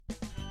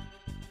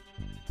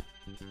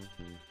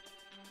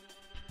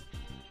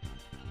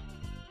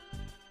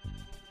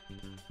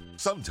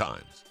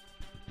sometimes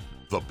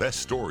the best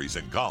stories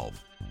in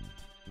golf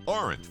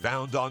aren't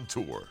found on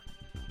tour.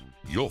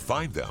 You'll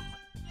find them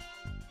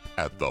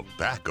at the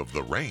back of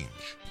the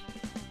range.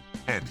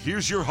 And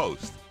here's your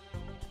host,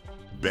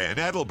 Ben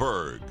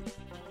Adelberg.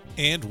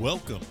 And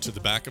welcome to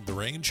the Back of the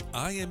Range.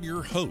 I am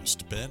your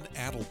host, Ben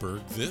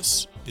Adelberg.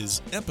 This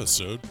is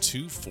episode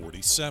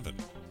 247.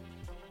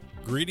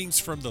 Greetings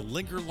from the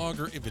Linger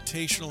Longer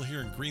Invitational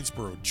here in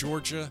Greensboro,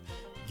 Georgia.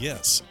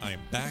 Yes, I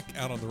am back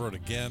out on the road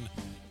again.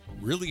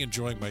 Really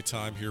enjoying my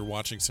time here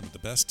watching some of the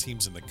best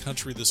teams in the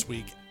country this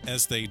week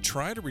as they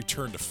try to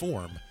return to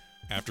form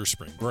after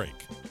spring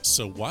break.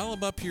 So while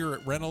I'm up here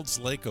at Reynolds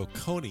Lake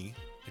Oconee,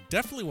 I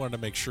definitely wanted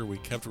to make sure we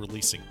kept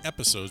releasing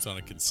episodes on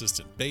a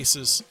consistent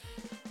basis.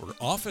 We're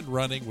off and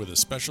running with a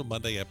special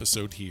Monday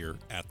episode here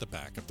at the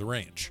Back of the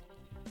Range.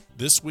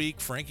 This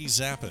week, Frankie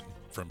Capan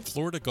from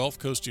Florida Gulf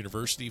Coast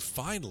University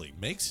finally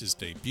makes his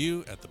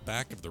debut at the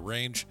Back of the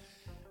Range.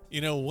 You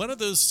know, one of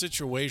those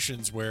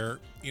situations where,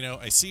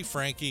 I see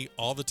Frankie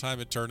all the time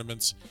at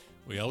tournaments.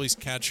 We always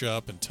catch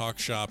up and talk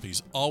shop.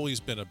 He's always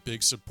been a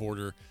big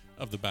supporter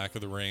of the Back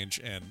of the Range.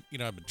 And,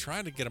 I've been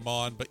trying to get him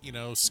on, but,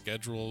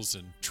 schedules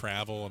and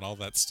travel and all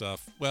that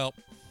stuff. Well,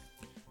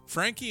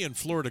 Frankie and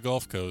Florida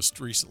Gulf Coast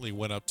recently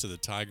went up to the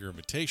Tiger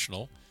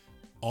Invitational,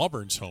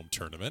 Auburn's home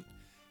tournament,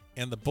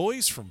 and the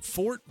boys from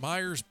Fort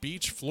Myers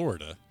Beach,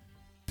 Florida,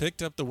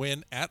 picked up the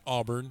win at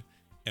Auburn,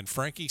 and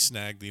Frankie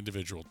snagged the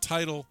individual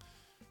title.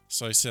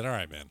 So I said, all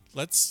right, man,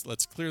 let's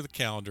clear the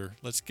calendar.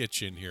 Let's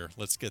get you in here.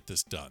 Let's get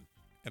this done.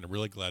 And I'm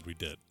really glad we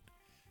did.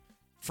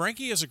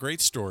 Frankie has a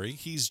great story.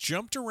 He's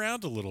jumped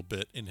around a little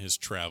bit in his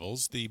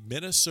travels. The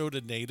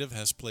Minnesota native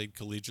has played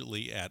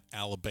collegiately at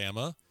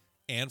Alabama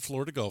and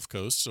Florida Gulf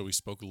Coast, so we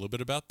spoke a little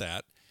bit about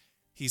that.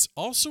 He's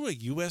also a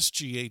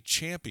USGA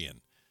champion.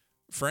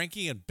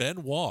 Frankie and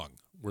Ben Wong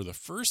were the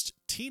first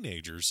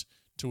teenagers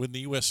to win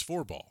the US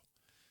 4-ball.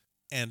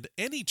 And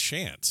any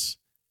chance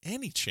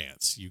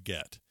you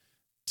get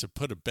to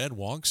put a Ben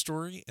Wong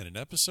story in an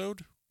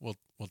episode, well,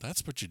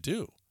 that's what you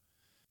do.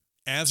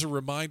 As a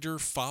reminder,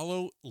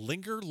 follow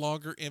Linger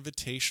Longer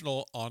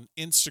Invitational on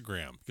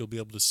Instagram. You'll be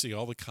able to see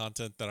all the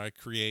content that I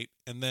create.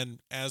 And then,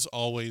 as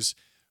always,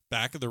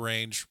 Back of the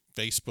Range,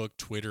 Facebook,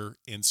 Twitter,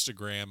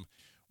 Instagram.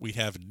 We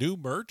have new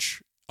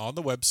merch on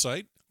the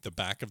website,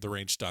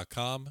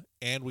 thebackoftherange.com,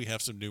 and we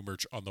have some new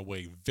merch on the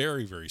way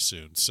very, very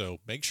soon. So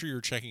make sure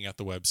you're checking out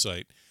the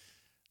website.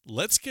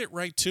 Let's get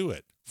right to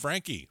it.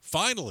 Frankie,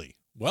 finally,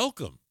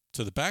 welcome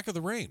to the Back of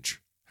the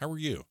Range. How are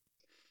you?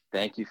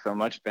 Thank you so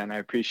much, Ben. I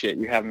appreciate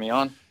you having me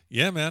on.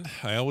 Yeah, man.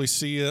 I always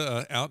see you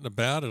out and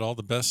about at all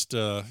the best,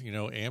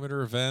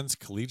 amateur events,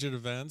 collegiate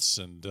events,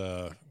 and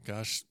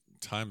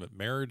time at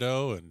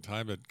Merido and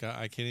time at,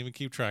 I can't even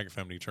keep track of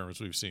how many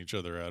tournaments we've seen each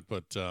other at,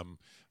 but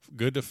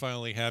good to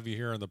finally have you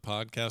here on the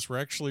podcast. We're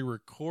actually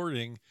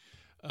recording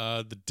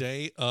the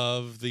day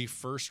of the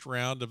first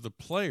round of the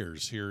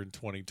Players here in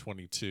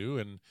 2022,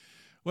 and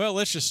well,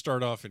 let's just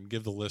start off and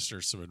give the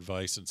listeners some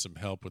advice and some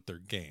help with their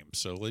game.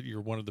 So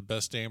you're one of the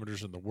best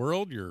amateurs in the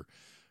world. You're a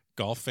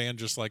golf fan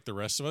just like the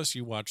rest of us.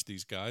 You watch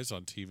these guys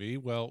on TV.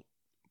 Well,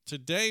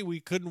 today we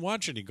couldn't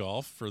watch any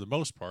golf for the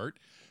most part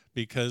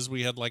because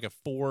we had like a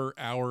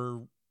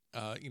 4-hour,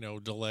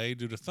 delay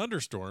due to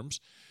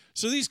thunderstorms.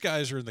 So these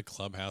guys are in the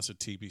clubhouse at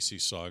TPC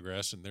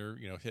Sawgrass, and they're,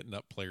 hitting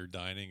up player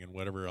dining and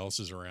whatever else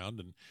is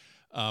around.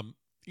 And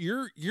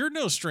You're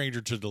no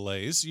stranger to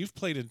delays. You've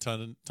played in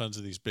tons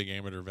of these big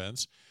amateur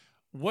events.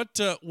 What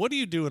do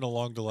you do in a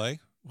long delay?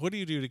 What do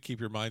you do to keep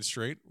your mind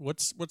straight?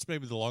 What's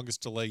maybe the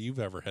longest delay you've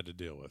ever had to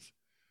deal with?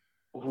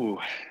 Ooh,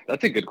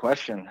 that's a good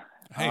question.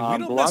 Hey, we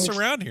don't mess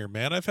around here,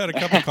 man. I've had a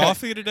cup of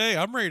coffee today.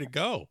 I'm ready to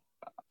go.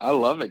 I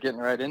love it, getting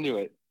right into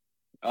it.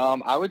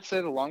 I would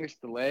say the longest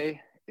delay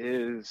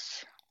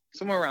is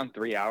somewhere around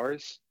 3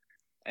 hours.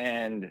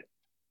 And,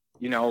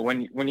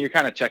 when you're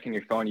kind of checking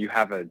your phone, you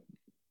have a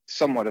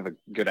somewhat of a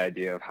good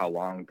idea of how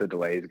long the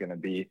delay is going to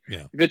be.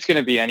 Yeah. If it's going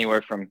to be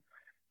anywhere from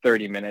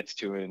 30 minutes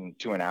to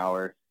an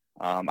hour,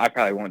 I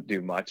probably won't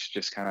do much,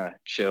 just kind of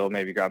chill,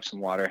 maybe grab some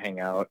water, hang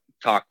out,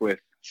 talk with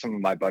some of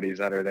my buddies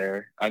that are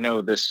there. I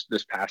know this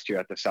past year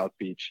at the South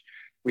Beach,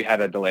 we had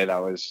a delay that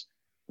was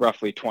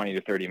roughly 20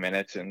 to 30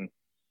 minutes. And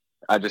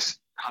I just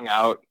hung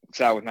out,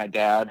 sat with my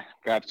dad,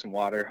 grabbed some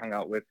water, hung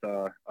out with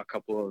a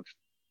couple of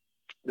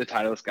the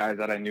Titleist guys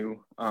that I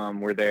knew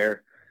were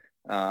there.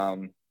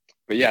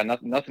 But yeah,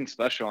 nothing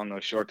special on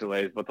those short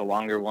delays, but the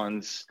longer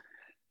ones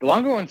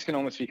can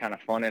almost be kind of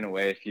fun in a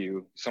way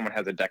if someone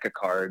has a deck of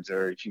cards,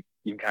 or if you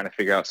can kind of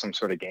figure out some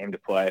sort of game to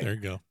play. There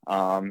you go.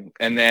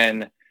 And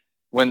then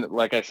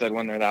like I said,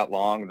 when they're that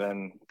long,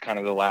 then kind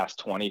of the last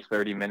 20,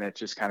 30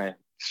 minutes, just kind of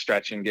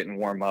stretching, getting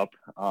warm up.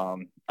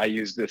 I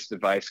use this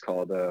device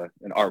called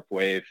an ARP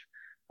wave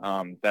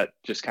that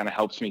just kind of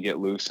helps me get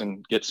loose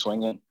and get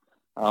swinging.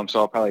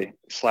 So I'll probably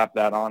slap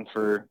that on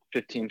for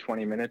 15,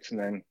 20 minutes and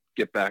then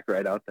get back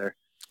right out there.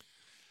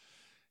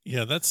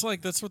 Yeah, that's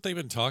what they've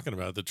been talking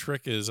about. The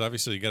trick is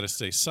obviously you got to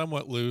stay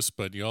somewhat loose,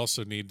 but you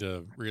also need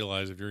to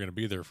realize if you're going to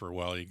be there for a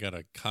while, you got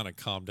to kind of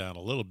calm down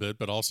a little bit,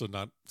 but also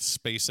not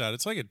space out.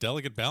 It's like a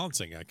delicate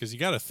balancing act because you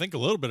got to think a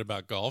little bit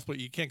about golf, but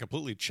you can't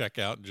completely check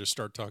out and just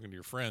start talking to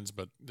your friends.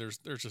 But there's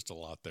just a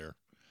lot there.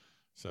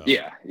 So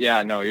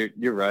Yeah, no,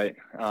 you're right.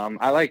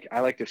 I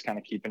like just kind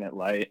of keeping it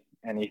light.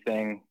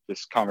 Anything,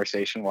 just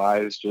conversation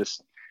wise,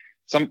 just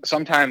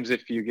sometimes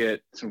if you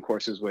get some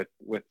courses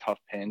with tough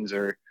pins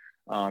or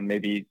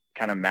maybe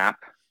kind of map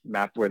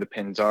where the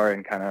pins are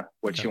and kind of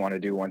what you want to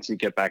do once you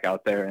get back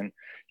out there. And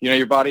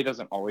your body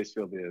doesn't always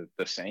feel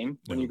the same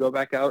when you go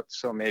back out,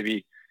 so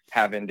maybe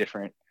having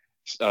different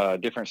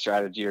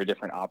strategy or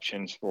different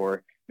options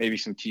for maybe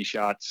some tee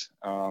shots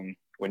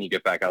when you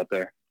get back out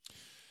there.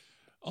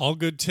 all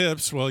good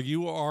tips. Well,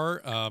 you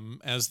are,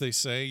 as they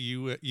say,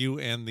 you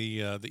and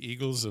the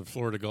Eagles of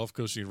Florida Gulf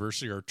Coast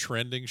University are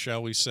trending,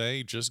 shall we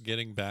say? Just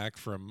getting back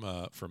from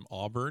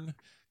Auburn,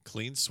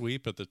 clean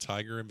sweep at the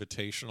Tiger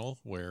Invitational,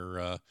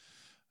 where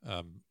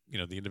the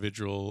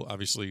individual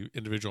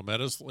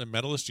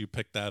medalist, you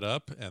picked that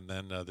up, and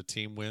then the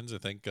team wins. I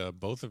think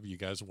both of you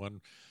guys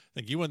won. I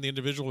think you won the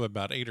individual by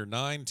about 8 or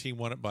 9. Team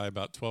won it by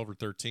about 12 or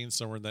 13,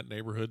 somewhere in that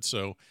neighborhood.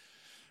 So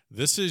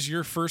this is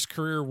your first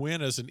career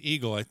win as an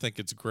Eagle. I think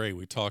it's great.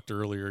 We talked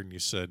earlier, and you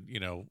said,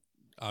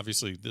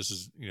 obviously this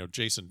is,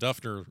 Jason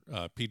Duffner,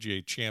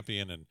 PGA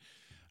champion, and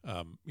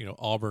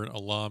Auburn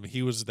alum.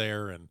 He was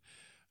there, and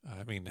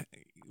I mean,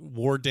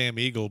 war damn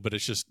Eagle, but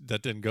it's just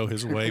that didn't go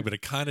his way, but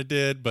it kind of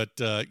did. But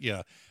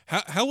yeah,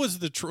 how was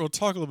we'll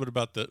talk a little bit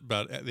about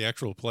the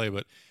actual play,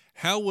 but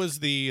how was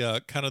the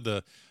kind of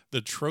the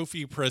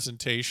trophy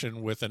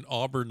presentation with an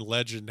Auburn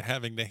legend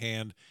having to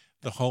hand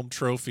the home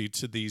trophy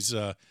to these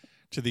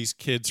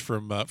kids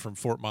from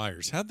Fort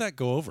Myers? How'd that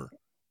go over?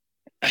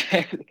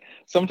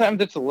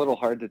 Sometimes it's a little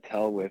hard to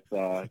tell with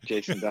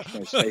Jason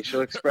Duffner's facial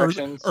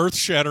expressions.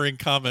 Earth-shattering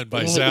comment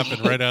by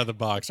Zappin right out of the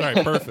box. All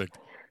right, perfect.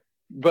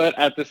 But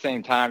at the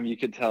same time, you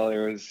could tell he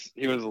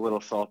was a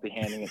little salty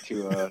handing it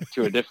to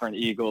a different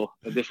Eagle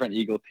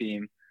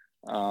team,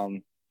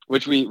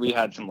 which we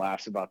had some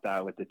laughs about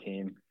that with the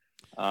team.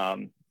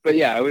 But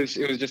yeah, it was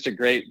just a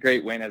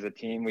great win as a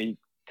team. We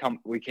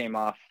came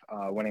off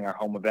winning our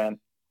home event,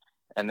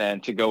 and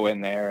then to go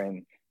in there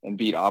and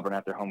beat Auburn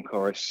at their home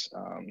course,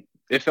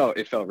 it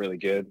felt really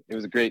good. It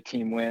was a great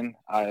team win.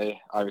 I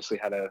obviously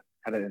had a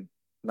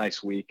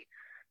nice week,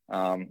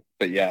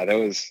 but yeah,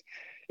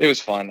 it was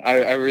fun.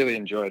 I really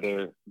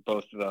enjoyed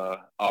both the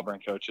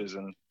Auburn coaches,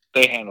 and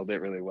they handled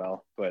it really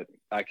well, but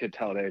I could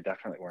tell they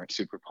definitely weren't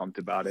super pumped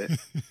about it.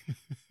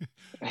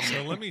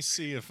 So let me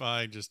see if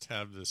I just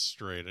have this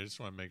straight. I just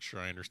want to make sure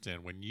I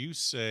understand. When you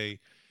say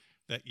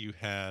that you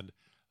had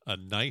a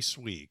nice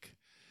week,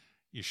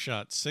 you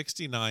shot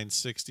 69,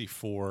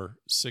 64,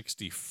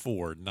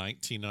 64,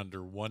 19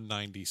 under,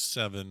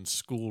 197,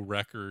 school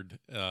record.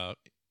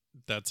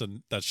 That's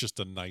just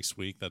a nice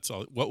week. That's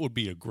all. What would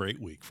be a great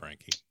week,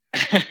 Frankie?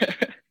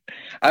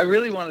 I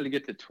really wanted to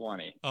get to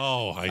 20.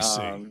 Oh, I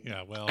see.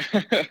 Yeah, well.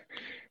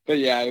 But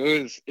yeah,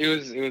 it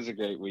was a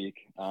great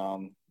week.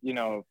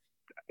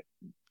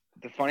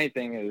 The funny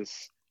thing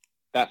is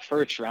that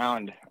first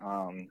round,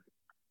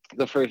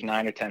 the first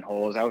 9 or 10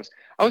 holes, I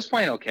was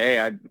playing okay.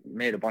 I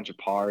made a bunch of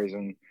pars,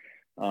 and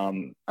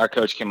our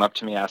coach came up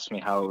to me, asked me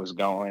how it was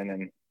going,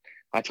 and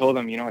I told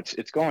him,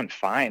 it's going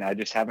fine. I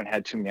just haven't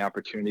had too many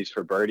opportunities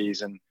for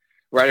birdies. And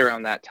right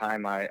around that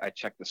time, I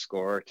checked the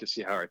score to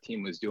see how our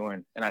team was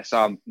doing, and I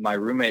saw my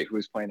roommate who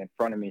was playing in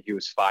front of me. He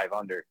was 5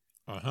 under,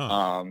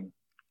 and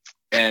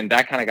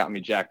that kind of got me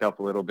jacked up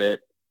a little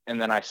bit. And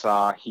then I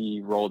saw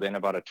he rolled in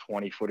about a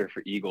 20-footer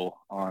for eagle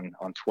on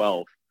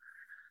 12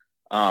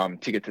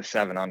 to get to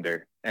 7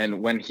 under.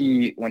 And when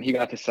he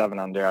got to 7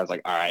 under, I was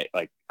like, all right,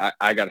 like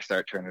I got to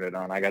start turning it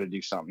on. I got to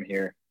do something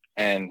here.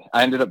 And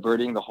I ended up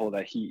birdieing the hole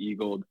that he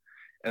eagled.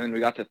 And then we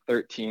got to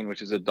 13,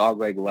 which is a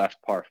dogleg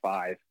left par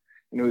 5.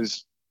 And there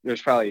was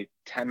probably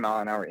 10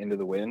 mile an hour into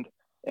the wind.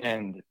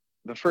 And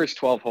the first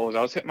 12 holes,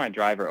 I was hitting my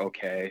driver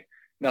okay,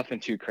 nothing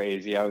too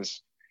crazy. I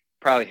was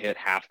probably hit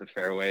half the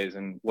fairways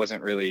and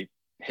wasn't really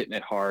hitting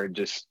it hard,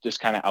 just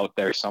kind of out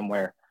there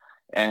somewhere.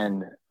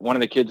 And one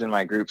of the kids in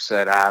my group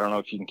said, I don't know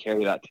if you can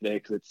carry that today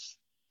because it's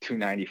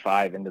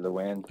 295 into the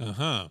wind.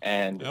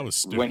 And that was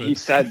stupid. When he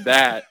said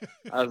that,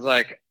 I was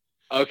like,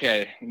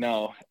 okay,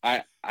 no,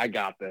 I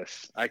got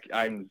this.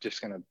 I'm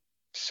just going to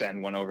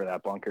send one over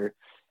that bunker.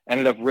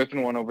 Ended up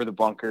ripping one over the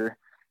bunker.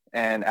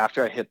 And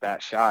after I hit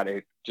that shot,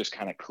 it just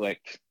kind of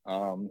clicked.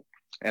 And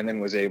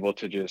then was able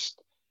to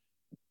just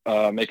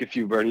make a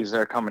few birdies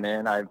there coming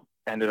in. I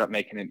ended up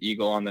making an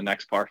eagle on the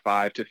next par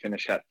 5 to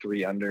finish at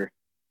 3 under.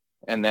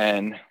 And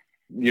then,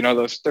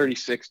 those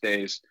 36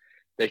 days,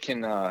 they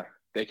can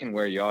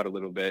wear you out a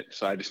little bit.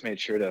 So I just made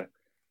sure to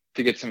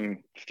get some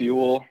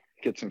fuel,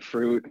 get some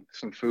fruit,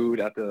 some food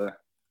after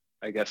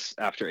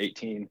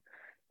 18,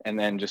 and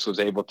then just was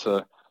able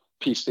to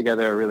piece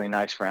together a really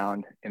nice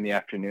round in the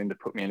afternoon to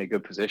put me in a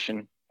good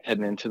position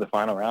heading into the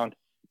final round.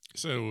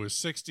 So it was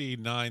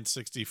 69,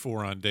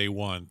 64 on day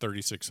 1,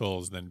 36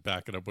 holes, then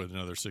back it up with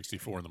another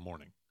 64 in the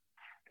morning.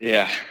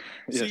 Yeah.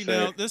 See, Yes,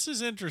 now sir. this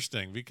is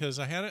interesting because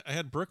I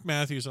had Brooke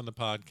Matthews on the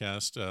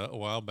podcast a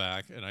while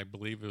back, and I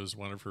believe it was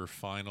one of her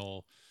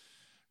final,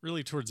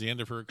 really towards the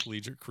end of her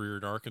collegiate career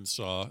at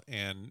Arkansas,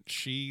 and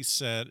she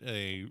set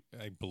I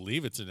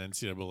believe it's an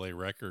NCAA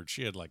record.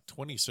 She had like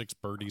 26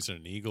 birdies and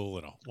an eagle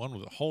and one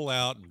with a hole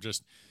out, and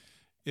just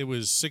it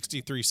was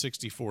 63,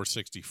 64,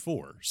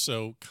 64.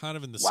 So kind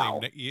of in the same,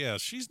 Wow. yeah,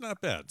 she's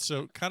not bad.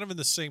 So kind of in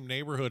the same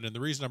neighborhood. And the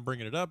reason I'm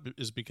bringing it up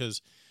is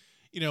because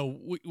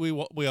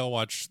we all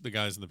watch the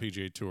guys in the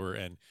PGA Tour,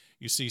 and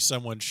you see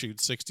someone shoot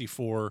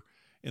 64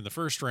 in the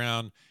first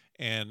round,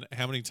 and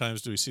how many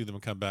times do we see them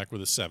come back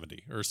with a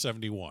 70 or a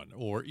 71?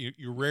 Or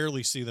you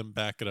rarely see them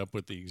back it up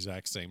with the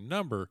exact same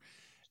number.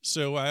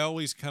 So I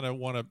always kind of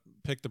want to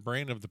pick the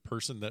brain of the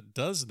person that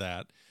does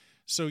that.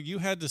 So you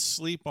had to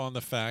sleep on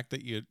the fact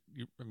that you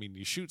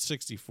shoot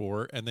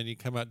 64 and then you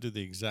come out and do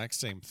the exact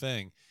same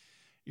thing.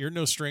 You're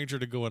no stranger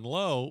to going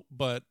low,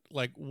 but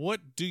like,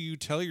 what do you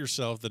tell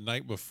yourself the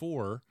night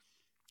before,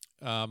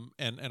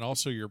 and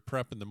also your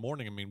prep in the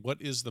morning? I mean,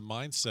 what is the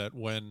mindset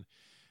when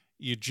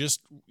you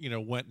just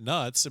went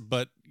nuts,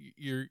 but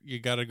you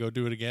got to go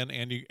do it again,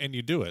 and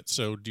you do it?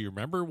 So, do you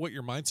remember what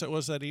your mindset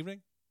was that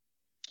evening?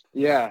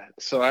 Yeah.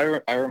 So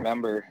I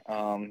remember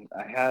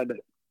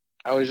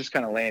I was just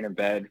kind of laying in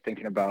bed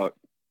thinking about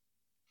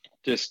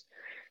just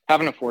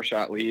having a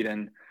 4-shot lead,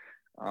 and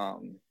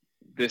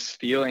this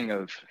feeling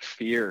of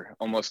fear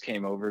almost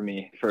came over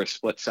me for a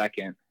split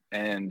second.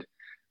 And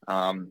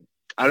I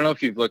don't know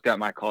if you've looked at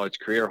my college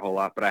career a whole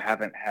lot, but I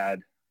haven't had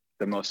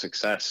the most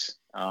success.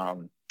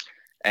 And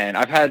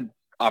I've had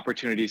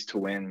opportunities to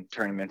win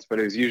tournaments, but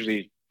it was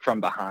usually from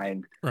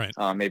behind. Right.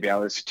 Maybe I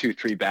was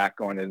 2-3 back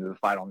going into the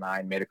final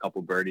 9, made a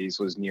couple birdies,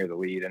 was near the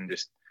lead, and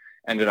just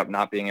ended up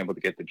not being able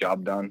to get the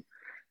job done.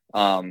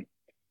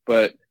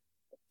 But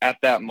at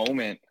that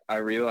moment, I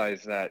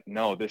realized that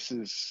no, this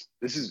is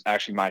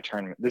actually my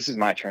tournament. This is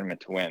my tournament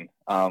to win.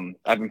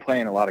 I've been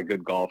playing a lot of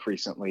good golf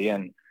recently,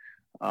 and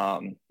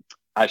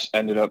I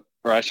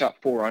shot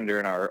 4 under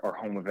in our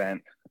home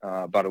event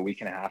about a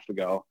week and a half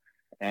ago,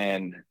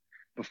 and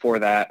before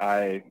that,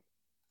 I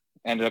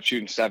ended up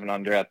shooting 7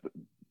 under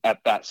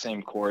at that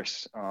same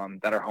course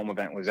that our home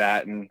event was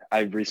at. And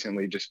I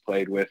recently just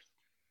played with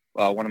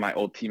one of my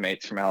old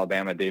teammates from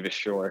Alabama, Davis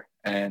Shore,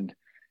 and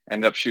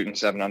ended up shooting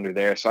 7 under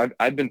there. So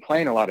I've been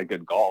playing a lot of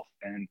good golf,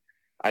 and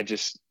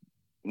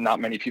not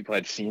many people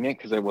had seen it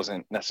because I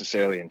wasn't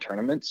necessarily in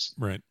tournaments.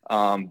 Right.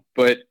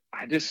 But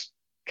I just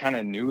kind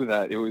of knew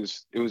that it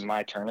was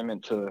my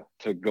tournament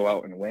to go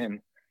out and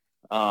win.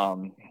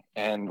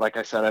 And like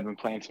I said, I've been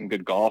playing some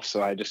good golf,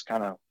 so I just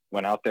kind of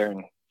went out there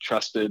and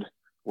trusted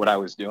what I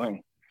was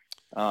doing.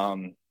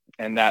 And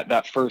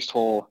that first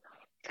hole,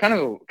 it's kind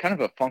of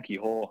a funky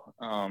hole.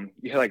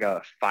 You hit like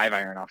a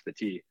 5-iron off the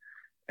tee,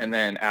 and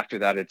then after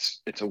that,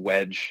 it's a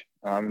wedge.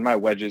 My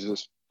wedges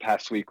this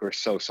past week were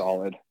so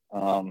solid,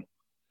 and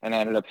I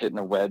ended up hitting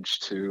a wedge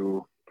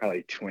to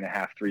probably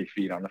 2.5, 3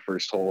 feet on the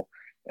first hole.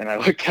 And I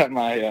looked at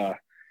my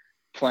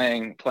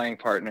playing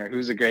partner,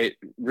 who's a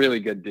really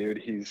good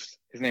dude. His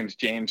name's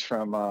James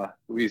from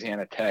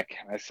Louisiana Tech.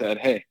 And I said,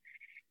 hey,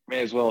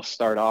 may as well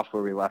start off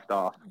where we left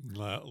off.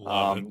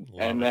 Love it.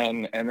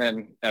 And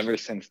then ever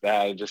since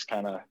that, I just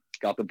kind of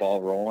got the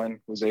ball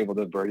rolling, was able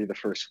to birdie the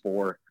first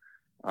 4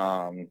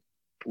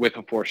 with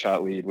a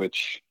 4-shot lead,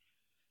 which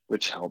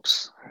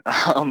helps.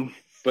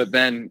 But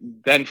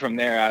then from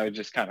there, I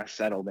just kind of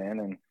settled in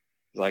and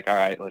was like, all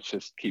right, let's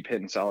just keep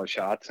hitting solid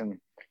shots, and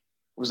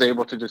was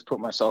able to just put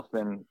myself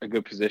in a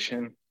good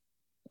position.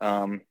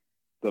 The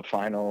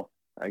final,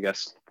 I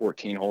guess,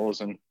 14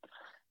 holes, and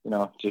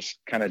just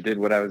kind of did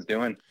what I was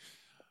doing.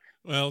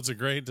 Well, it's a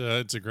great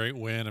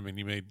win. I mean,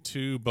 you made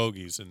 2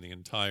 bogeys in the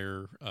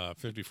entire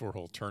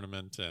 54-hole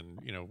tournament, and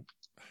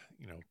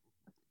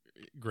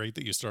great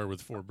that you started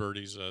with 4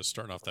 birdies,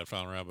 starting off that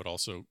final round, but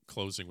also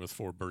closing with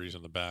 4 birdies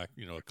on the back.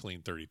 A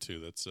clean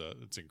 32.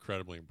 That's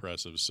incredibly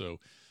impressive. So,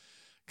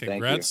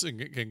 congrats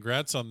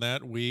on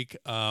that week.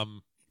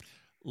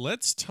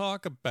 Let's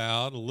talk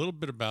a little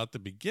bit about the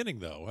beginning,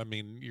 though. I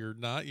mean,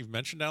 you've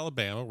mentioned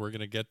Alabama. We're going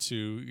to get to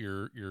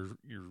your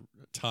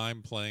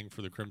time playing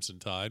for the Crimson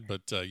Tide,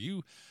 but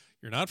you're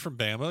not from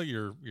Bama.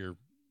 You're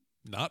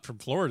not from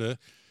Florida.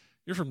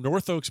 You're from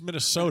North Oaks,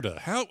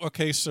 Minnesota.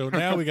 Okay, so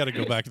now we got to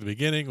go back to the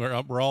beginning.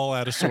 We're all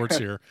out of sorts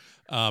here.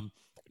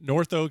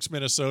 North Oaks,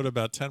 Minnesota,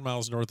 about 10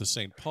 miles north of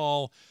St.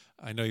 Paul.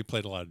 I know you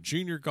played a lot of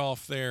junior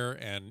golf there,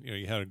 and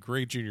you had a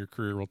great junior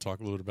career. We'll talk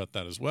a little bit about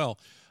that as well.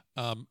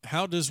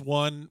 How does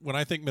when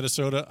I think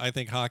Minnesota, I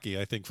think hockey,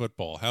 I think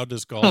football. How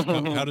does golf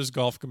come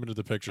into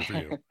the picture for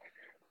you?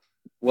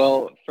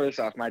 Well, first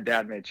off, my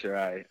dad made sure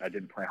I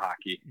didn't play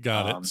hockey.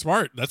 Got it.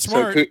 Smart. That's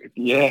smart. So,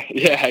 yeah,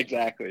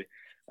 exactly.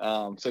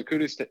 So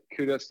kudos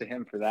to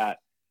him for that.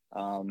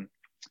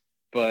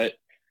 But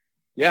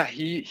yeah,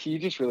 he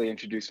just really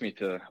introduced me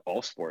to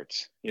all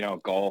sports,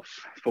 golf,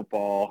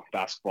 football,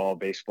 basketball,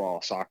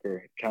 baseball,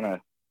 soccer, kind of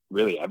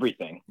really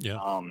everything.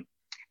 Yeah.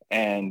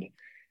 And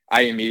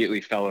I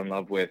immediately fell in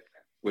love with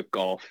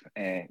golf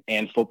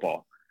and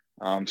football.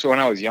 So when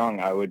I was young,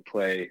 I would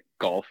play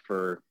golf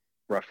for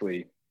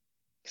roughly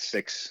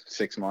six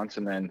months,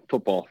 and then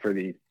football for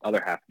the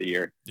other half of the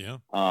year. Yeah.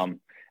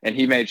 And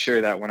he made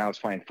sure that when I was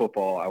playing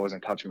football, I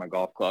wasn't touching my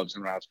golf clubs,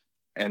 and when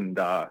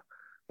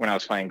I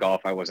was playing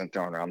golf, I wasn't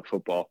throwing around the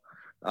football.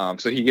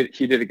 So he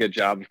did a good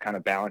job of kind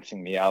of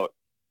balancing me out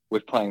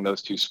with playing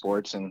those two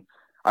sports. And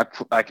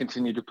I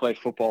continued to play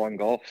football and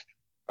golf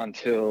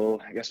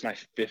until I guess my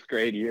 5th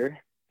grade year.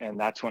 And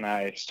that's when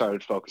I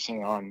started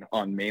focusing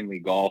on mainly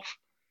golf.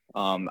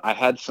 I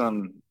had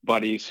some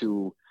buddies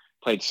who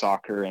played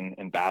soccer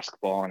and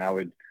basketball, and I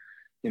would,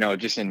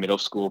 just in middle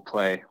school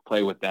play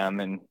with them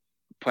and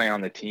play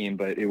on the team,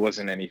 but it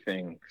wasn't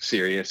anything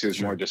serious. It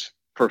was more just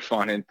for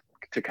fun and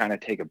to kind of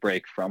take a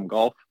break from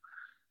golf.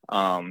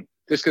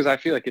 Just because I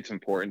feel like it's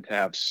important to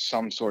have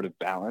some sort of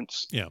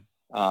balance. Yeah.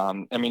 I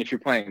mean, if you're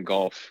playing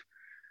golf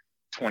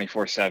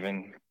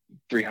 24/7,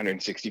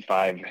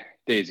 365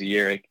 days a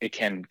year, it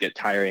can get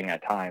tiring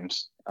at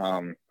times.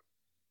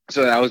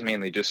 So that was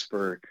mainly just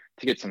to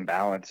get some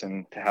balance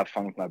and to have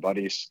fun with my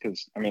buddies.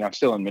 Because I mean, I'm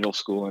still in middle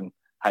school and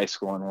high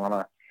school and want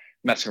to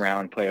mess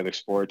around, play other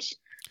sports.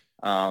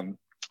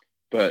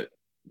 But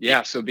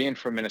yeah, so being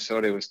from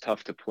Minnesota, it was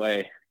tough to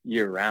play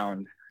year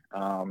round.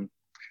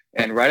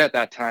 And right at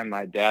that time,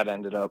 my dad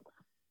ended up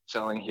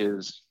selling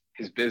his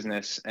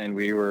business, and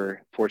we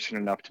were fortunate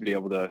enough to be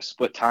able to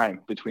split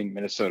time between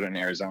Minnesota and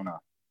Arizona.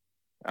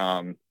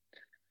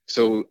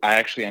 So I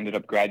actually ended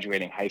up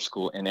graduating high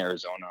school in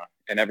Arizona.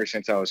 And ever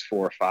since I was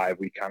 4 or 5,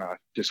 we kind of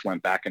just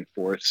went back and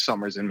forth,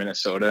 summers in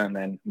Minnesota and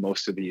then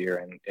most of the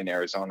year in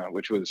Arizona,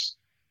 which was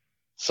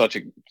such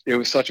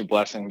a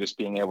blessing just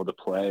being able to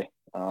play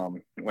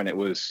when it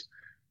was,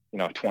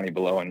 20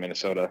 below in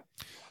Minnesota.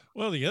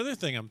 Well, the other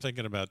thing I'm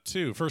thinking about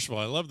too, first of all,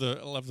 I love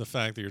the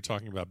fact that you're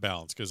talking about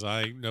balance, because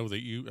I know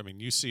that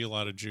you see a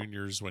lot of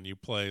juniors when you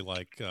play,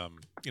 like,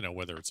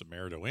 whether it's a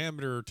Merito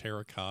Amateur,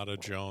 Terracotta,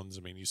 Jones.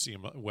 I mean, you see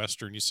them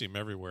Western, you see them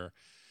everywhere.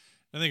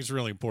 I think it's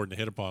really important to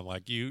hit upon,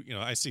 like,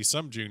 I see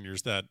some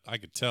juniors that I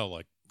could tell,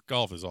 like,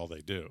 golf is all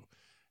they do.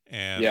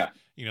 And,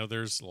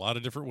 there's a lot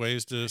of different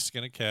ways to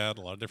skin a cat,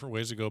 a lot of different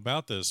ways to go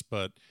about this,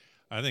 but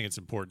I think it's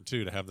important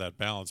too to have that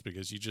balance,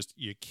 because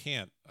you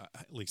can't,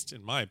 at least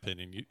in my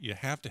opinion, you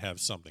have to have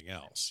something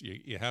else.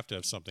 You have to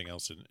have something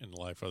else in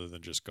life other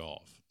than just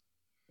golf.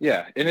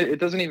 Yeah, and it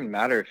doesn't even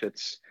matter if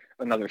it's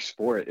another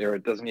sport, or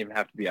it doesn't even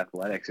have to be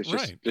athletics.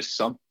 It's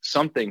just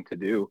something to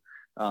do.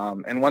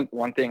 And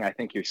one thing I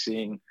think you're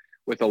seeing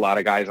with a lot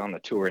of guys on the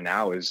tour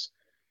now is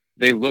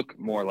they look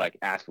more like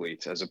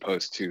athletes as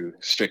opposed to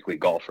strictly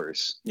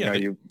golfers. Yeah,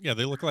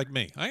 they look like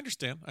me. I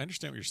understand what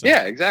you're saying.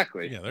 Yeah,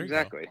 exactly. Yeah, there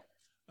exactly. You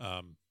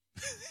go.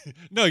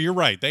 No, you're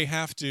right. They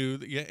have to.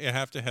 You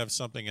have to have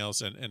something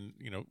else, and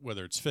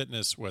whether it's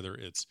fitness, whether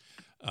it's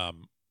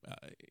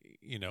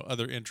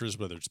other interests,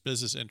 whether it's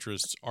business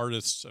interests,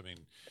 artists. I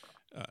mean,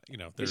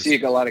 you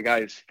see a lot of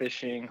guys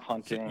fishing,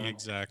 hunting,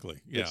 exactly,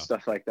 yeah,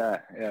 stuff like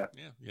that. Yeah.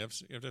 You have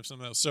to have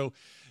something else. So,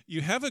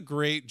 you have a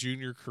great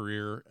junior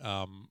career.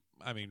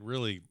 I mean,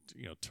 really,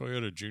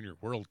 Toyota Junior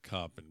World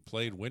Cup, and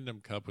played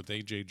Wyndham Cup with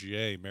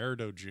AJGA,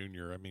 Merito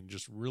Junior. I mean,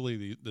 just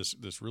really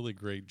this really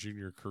great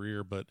junior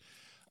career. But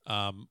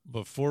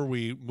before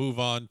we move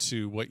on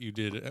to what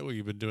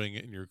you've been doing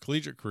in your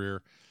collegiate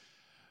career,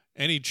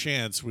 any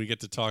chance we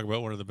get to talk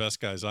about one of the best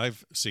guys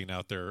I've seen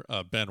out there,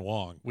 Ben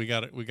Wong? We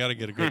got to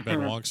get a good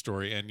Ben Wong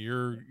story, and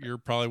you're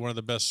probably one of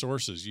the best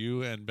sources.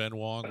 You and Ben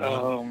Wong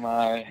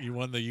you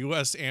won the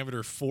U.S.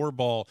 Amateur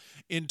 4-ball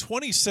in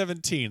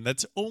 2017.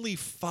 That's only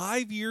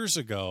 5 years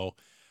ago,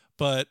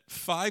 but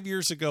 5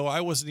 years ago I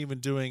wasn't even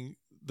doing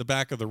the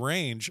back of the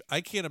range.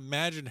 I can't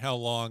imagine how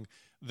long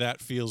that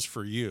feels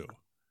for you.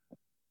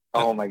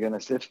 Oh my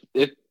goodness!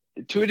 If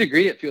to a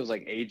degree, it feels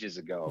like ages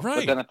ago, right?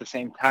 But then at the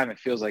same time, it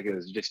feels like it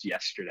was just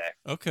yesterday.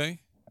 Okay.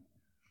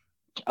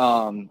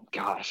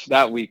 Gosh,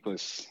 that week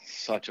was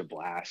such a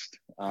blast.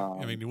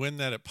 I mean, you win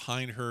that at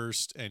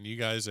Pinehurst, and you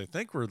guys, I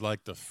think, were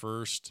like the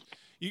first.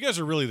 You guys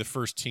are really the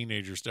first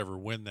teenagers to ever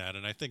win that,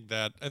 and I think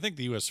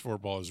the U.S.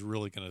 4-ball is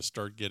really going to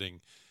start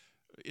getting.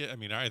 I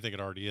mean, I think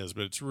it already is,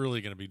 but it's really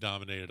going to be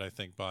dominated, I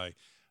think, by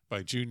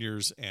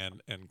juniors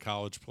and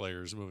college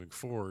players moving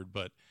forward.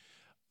 But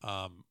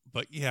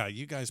yeah,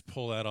 you guys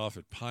pull that off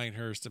at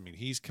Pinehurst. I mean,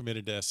 he's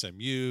committed to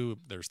SMU.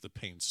 There's the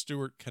Payne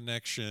Stewart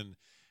connection,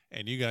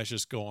 and you guys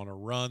just go on a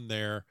run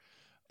there.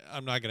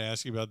 I'm not going to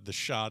ask you about the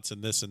shots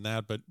and this and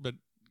that, but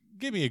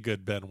give me a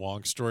good Ben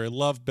Wong story. I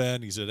love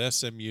Ben. He's at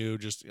SMU,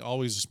 just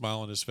always a smile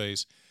on his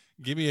face.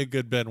 Give me a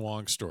good Ben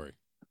Wong story.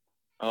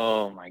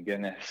 Oh my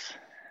goodness.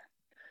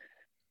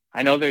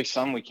 I know there's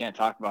some we can't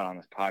talk about on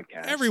this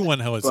podcast. Everyone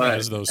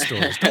has those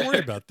stories. Don't worry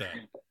about that.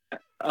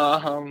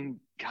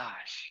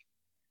 Gosh.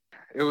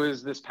 It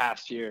was this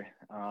past year.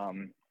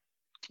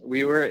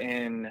 We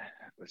played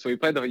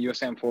the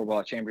USAM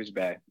 4-ball at Chambers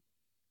Bay.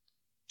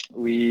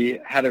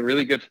 We had a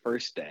really good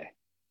first day.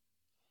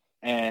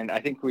 And I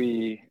think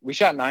we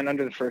shot 9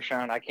 under the first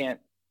round. I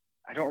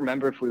don't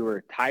remember if we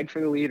were tied for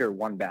the lead or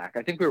one back.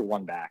 I think we were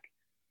one back.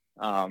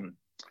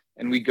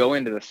 And we go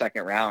into the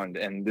second round,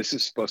 and this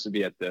is supposed to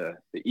be at the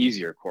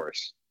easier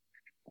course.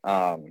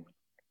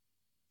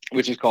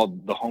 which is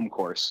called the home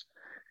course.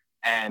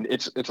 And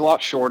it's a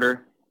lot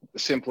shorter,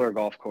 simpler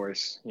golf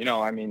course. You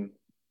know, I mean,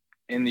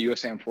 in the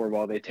USAM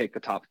floorball, they take the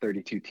top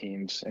 32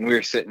 teams, and we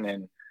were sitting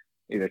in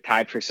either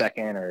tied for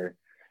second or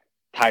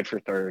tied for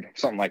third,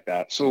 something like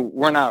that. So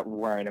we're not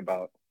worrying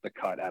about the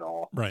cut at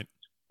all. Right.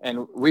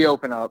 And we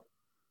open up,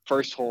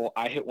 first hole,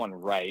 I hit one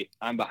right.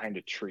 I'm behind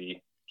a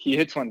tree. He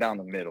hits one down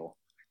the middle.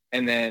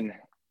 And then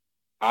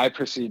I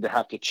proceed to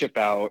have to chip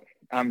out.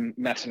 I'm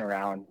messing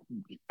around.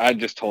 I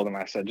just told him,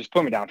 I said, just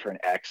put me down for an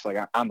X. Like,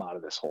 I'm out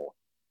of this hole.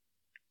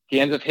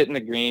 He ends up hitting the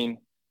green,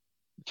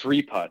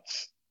 3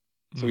 putts.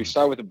 So we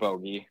start with a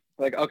bogey.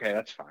 Like, okay,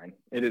 that's fine.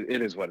 It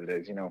is what it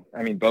is, you know.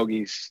 I mean,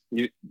 bogeys,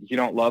 you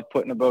don't love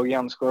putting a bogey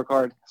on the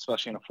scorecard,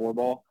 especially in a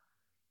 4-ball.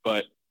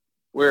 But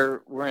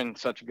we're in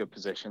such a good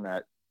position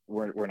that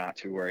we're not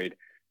too worried.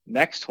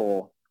 Next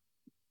hole,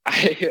 I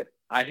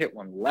hit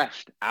one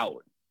left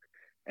out,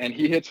 and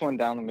he hits one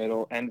down the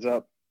middle, ends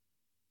up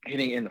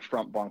hitting in the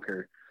front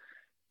bunker,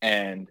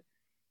 and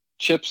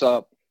chips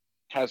up,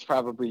 has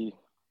probably,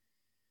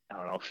 I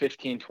don't know,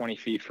 15, 20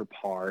 feet for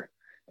par,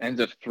 ends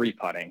up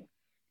 3-putting.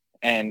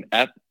 And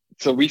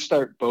so we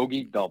start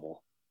bogey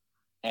double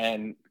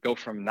and go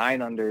from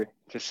 9 under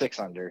to 6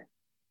 under.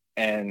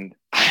 And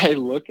I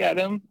look at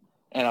him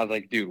and I was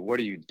like, dude, what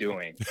are you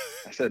doing?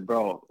 I said,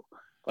 bro,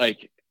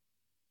 like,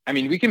 I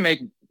mean, we can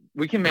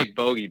make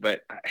bogey,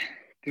 but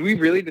did we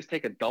really just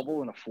take a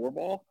double in a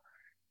 4-ball?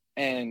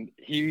 And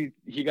he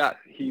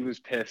was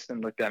pissed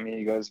and looked at me.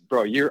 He goes,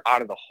 bro, you're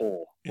out of the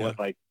hole. Yeah.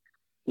 Like,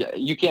 yeah,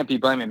 you can't be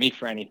blaming me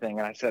for anything.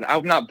 And I said,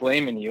 I'm not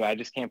blaming you. I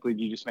just can't believe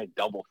you just made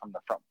double from the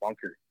front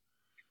bunker.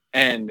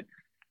 And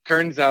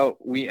turns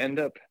out we end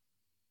up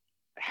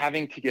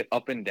having to get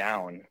up and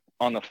down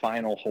on the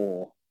final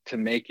hole to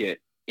make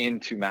it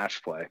into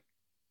match play.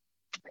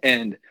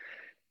 And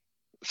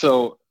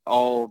so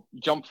I'll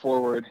jump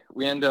forward.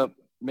 We end up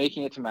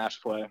making it to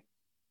match play.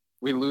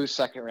 We lose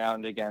second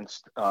round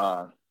against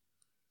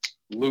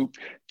Luke.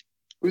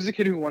 Who's the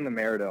kid who won the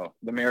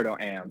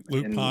Merito Am?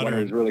 Luke Potter. When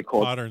it was really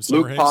cold.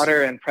 Luke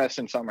Potter and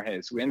Preston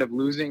Summerhays. We end up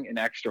losing in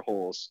extra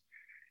holes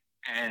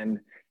and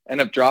end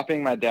up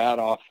dropping my dad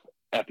off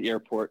at the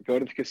airport, go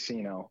to the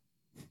casino.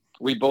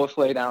 We both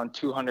lay down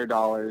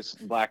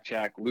 $200 in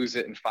blackjack, lose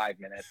it in 5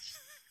 minutes,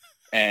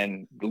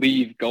 and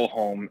leave, go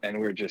home, and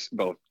we're just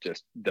both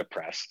just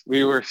depressed.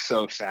 We were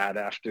so sad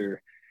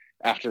after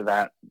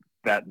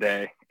that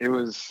day. It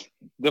was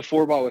the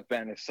 4-ball with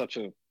Ben is such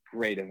a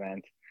great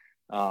event.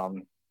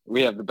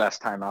 We have the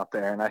best time out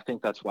there, and I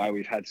think that's why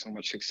we've had so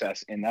much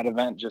success in that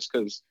event, just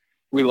because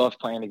we love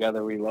playing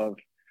together. We love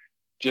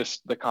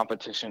just the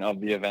competition of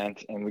the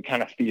event, and we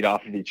kind of feed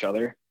off of each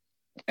other.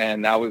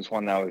 And that was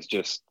one that was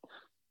just,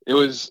 it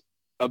was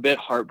a bit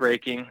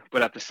heartbreaking,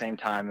 but at the same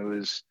time, it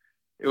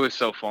was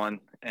so fun.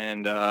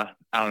 And I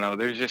don't know,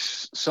 there's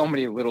just so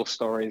many little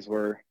stories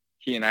where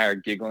he and I are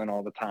giggling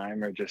all the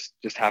time, or just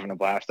having a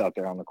blast out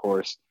there on the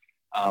course.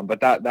 But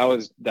that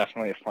was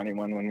definitely a funny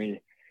one when we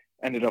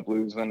ended up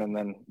losing and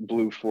then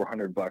blew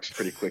 $400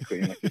 pretty quickly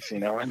in the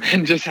casino, and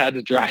then just had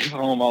to drive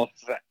home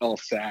all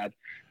sad.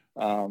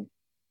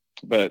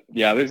 But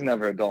yeah, there's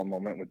never a dull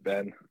moment with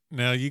Ben.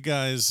 Now, you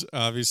guys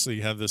obviously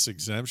have this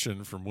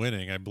exemption from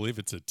winning. I believe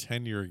it's a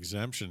 10-year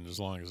exemption,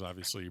 as long as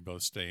obviously you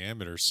both stay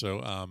amateurs.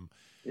 So,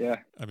 yeah.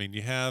 I mean,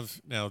 you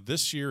have now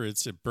this year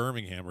it's at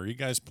Birmingham. Are you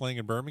guys playing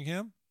in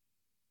Birmingham?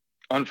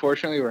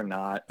 Unfortunately, we're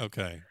not.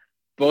 Okay.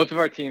 Both of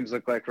our teams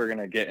look like we're going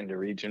to get into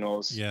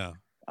regionals. Yeah.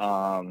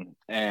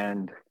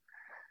 And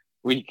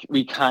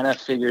we kind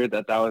of figured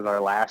that was our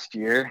last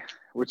year,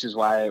 which is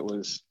why it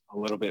was a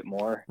little bit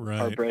more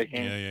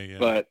heartbreaking. Yeah.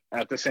 But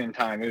at the same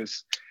time, it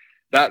was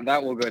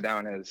that will go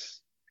down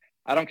as,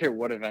 I don't care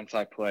what events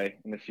I play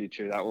in the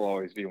future, that will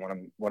always be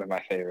one of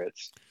my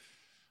favorites.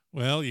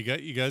 Well, you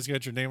guys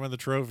got your name on the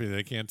trophy.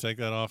 They can't take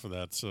that off of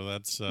that. So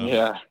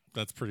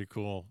that's pretty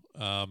cool.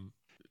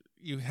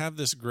 You have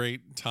this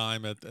great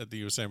time at the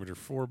U.S. Amateur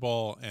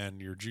 4-ball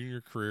and your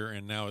junior career,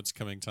 and now it's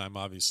coming time,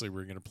 obviously,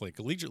 we're going to play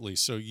collegiately.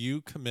 So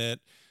you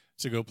commit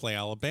to go play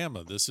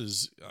Alabama. This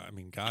is, I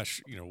mean,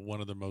 gosh, one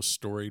of the most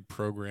storied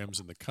programs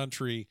in the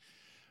country.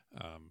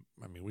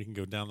 I mean, we can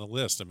go down the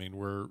list. I mean,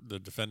 we're the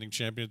defending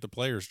champion at the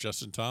Players,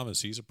 Justin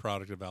Thomas. He's a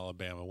product of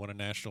Alabama, won a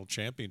national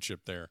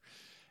championship there.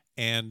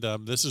 And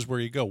this is where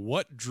you go.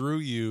 What drew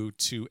you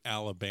to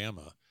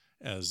Alabama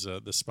as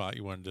the spot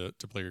you wanted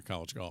to play your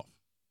college golf?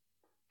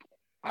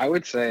 I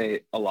would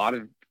say a lot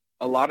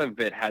of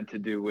it had to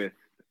do with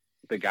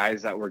the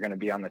guys that were going to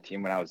be on the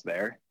team when I was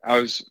there. I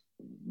was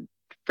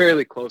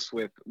fairly close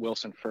with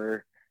Wilson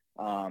Furr,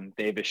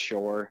 Davis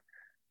Shore,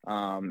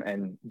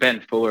 and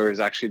Ben Fuller is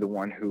actually the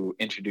one who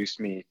introduced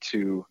me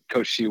to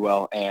Coach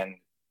Sewell and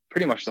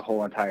pretty much the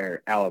whole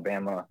entire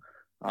Alabama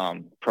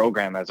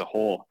program as a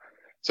whole.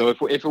 So if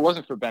it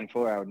wasn't for Ben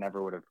Fuller, I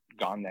never would have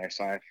gone there.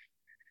 So I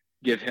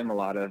give him a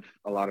lot of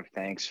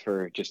thanks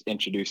for just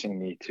introducing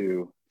me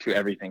to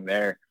everything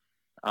there.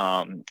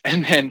 And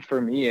then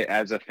for me,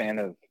 as a fan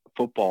of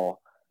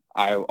football,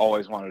 I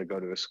always wanted to go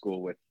to a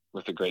school with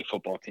a great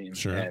football team.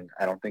 Sure. And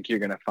I don't think you're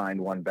going to find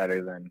one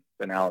better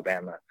than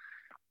Alabama.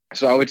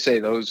 So I would say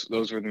those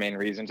were the main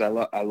reasons. I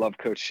love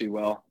Coach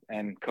Sewell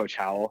and Coach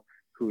Howell,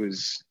 who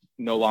is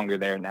no longer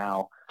there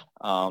now.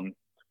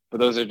 But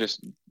those are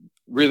just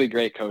really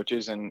great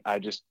coaches, and I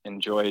just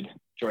enjoyed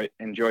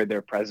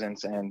their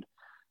presence. And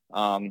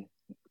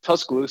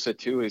Tuscaloosa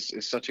too is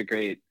such a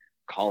great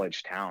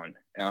college town.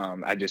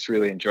 I just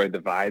really enjoyed the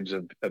vibes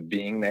of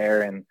being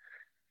there, and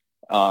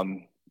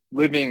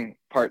living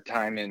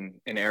part-time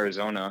in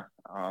Arizona.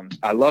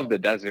 I love the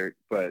desert,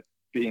 but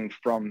being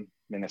from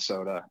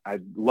Minnesota, I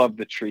love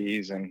the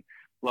trees and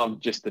love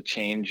just the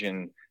change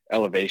in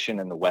elevation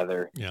and the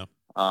weather. Yeah.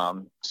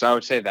 So I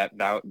would say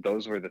that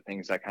those were the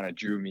things that kind of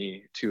drew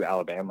me to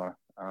Alabama.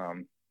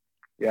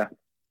 Yeah.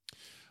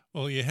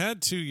 Well, you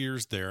had 2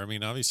 years there. I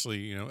mean, obviously,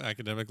 you know,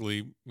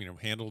 academically, you know,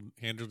 handled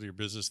your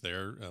business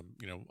there.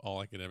 You know,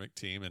 all academic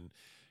team, and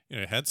you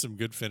know, had some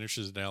good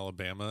finishes in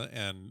Alabama.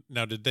 And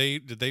now, did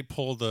they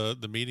pull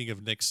the meeting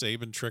of Nick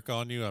Saban trick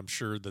on you? I'm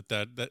sure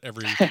that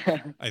every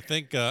I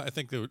think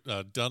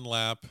the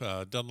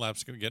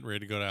Dunlap's getting ready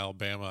to go to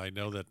Alabama. I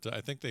know that I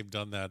think they've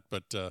done that,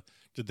 but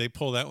did they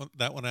pull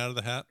that one out of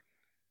the hat?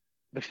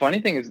 The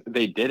funny thing is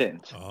they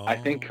didn't. Oh. I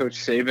think Coach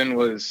Saban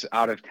was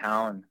out of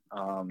town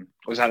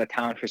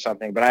for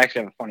something. But I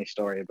actually have a funny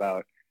story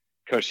about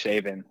Coach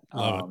Saban.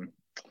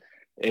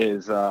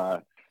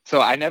 So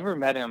I never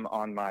met him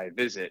on my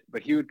visit,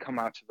 but he would come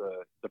out to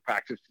the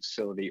practice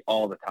facility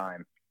all the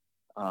time.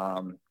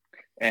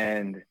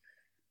 And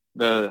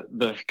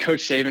the Coach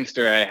Saban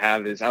story I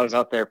have is I was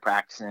out there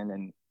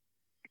practicing,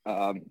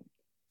 and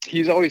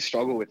he's always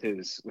struggled with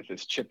his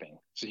chipping.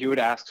 So he would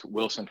ask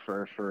Wilson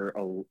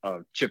for a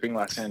chipping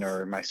lesson,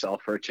 or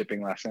myself for a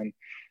chipping lesson.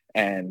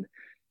 And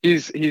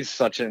he's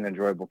such an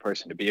enjoyable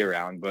person to be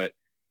around, but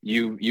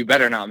you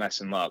better not mess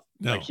him up.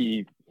 No. Like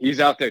he's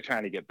out there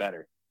trying to get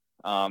better.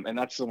 And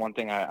that's the one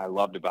thing I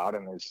loved about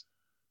him is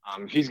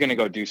if he's going to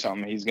go do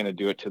something, he's going to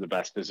do it to the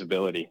best of his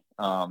ability.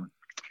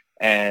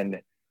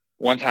 And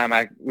one time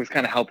I was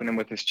kind of helping him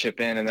with his chip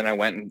in, and then I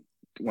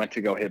went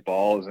to go hit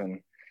balls, and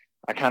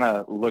I kind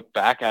of looked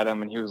back at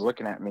him, and he was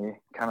looking at me,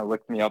 kind of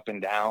looked me up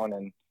and down,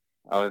 and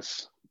I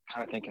was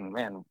kind of thinking,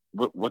 man,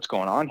 what's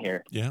going on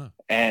here? Yeah.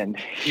 And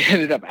he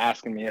ended up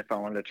asking me if I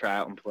wanted to try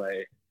out and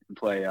play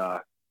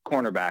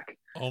cornerback.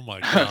 Oh my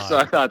God. So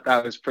I thought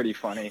that was pretty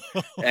funny.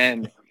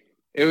 And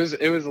it was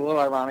a little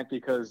ironic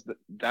because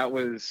that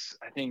was,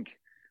 I think,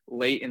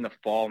 late in the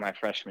fall my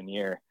freshman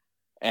year.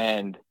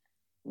 And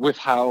with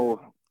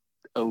how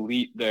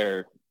elite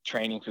their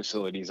training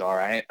facilities are,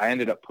 I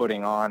ended up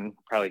putting on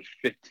probably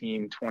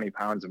 15, 20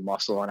 pounds of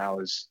muscle, and I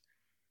was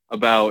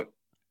about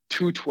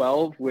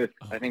 212 with,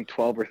 I think,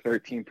 12 or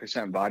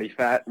 13% body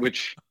fat,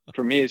 which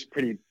for me is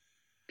pretty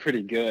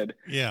good.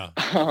 Yeah.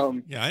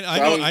 Yeah.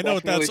 I know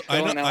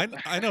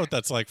what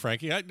that's like,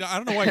 Frankie. I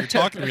don't know why you're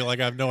talking to me like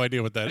I have no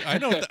idea what that. I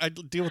know I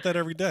deal with that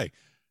every day.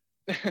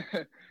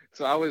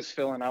 So I was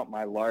filling out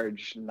my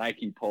large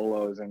Nike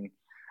polos, and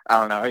I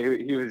don't know.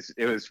 It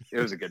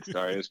was a good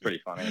story. It was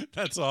pretty funny.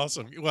 That's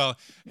awesome. Well,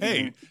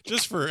 hey,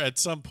 just for at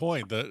some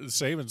point, the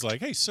Saban's like,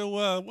 hey, so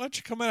why don't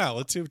you come out?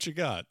 Let's see what you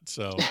got.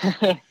 So,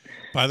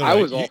 by the way, I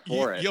was all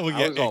for it. I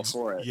was all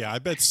for it. Yeah, I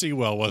bet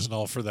Sewell wasn't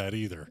all for that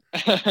either.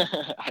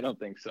 I don't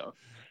think so.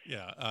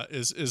 Yeah,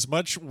 as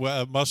much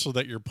muscle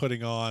that you're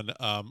putting on,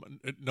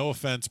 no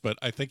offense, but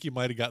I think you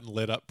might have gotten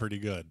lit up pretty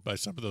good by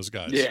some of those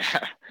guys. Yeah,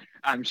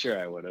 I'm sure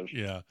I would have.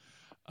 Yeah.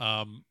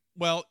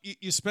 Well,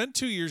 you spent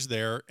 2 years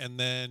there, and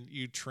then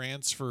you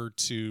transfer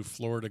to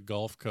Florida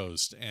Gulf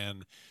Coast.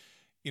 And,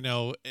 you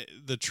know,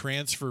 the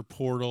transfer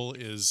portal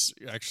is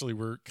actually,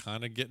 we're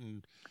kind of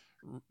getting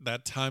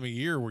that time of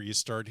year where you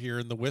start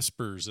hearing the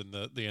whispers and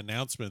the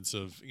announcements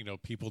of, you know,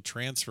 people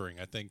transferring.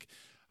 I think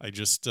I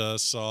just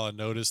saw a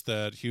notice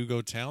that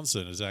Hugo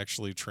Townsend is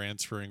actually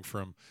transferring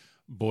from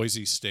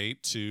Boise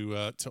State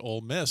to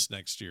Ole Miss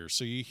next year.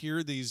 So you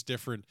hear these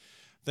different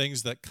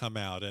things that come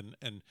out,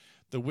 and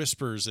the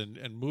whispers and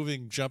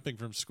jumping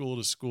from school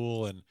to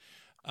school. And,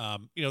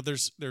 you know,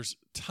 there's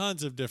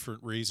tons of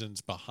different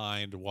reasons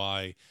behind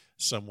why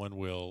someone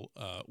will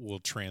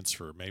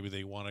transfer. Maybe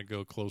they want to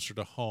go closer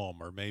to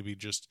home, or maybe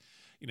just,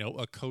 you know,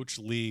 a coach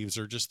leaves,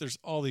 or just, there's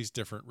all these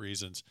different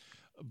reasons.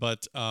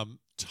 But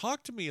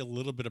talk to me a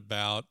little bit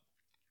about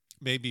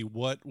maybe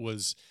what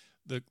was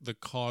the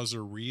cause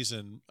or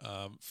reason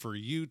for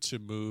you to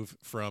move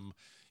from,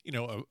 you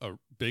know, a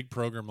big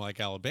program like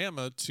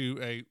Alabama to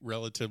a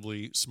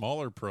relatively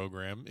smaller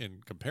program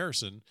in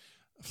comparison,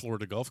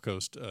 Florida Gulf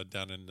Coast,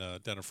 down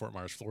in Fort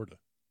Myers, Florida.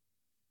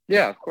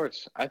 Yeah, of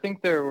course. I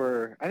think there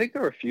were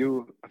a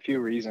few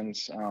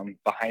reasons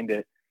behind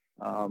it.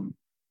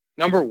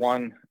 Number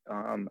one,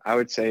 I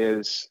would say,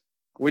 is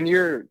when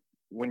you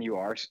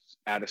are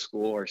at a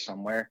school or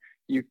somewhere,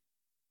 you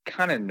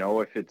kind of know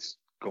if it's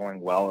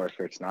going well or if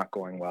it's not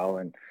going well.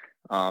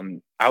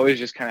 And I was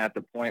just kind of at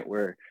the point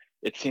where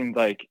it seemed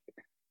like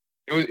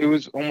it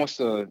was almost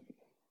a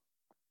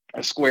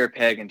square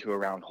peg into a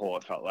round hole,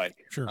 it felt like.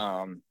 Sure.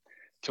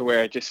 To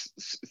where it just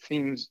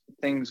seems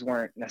things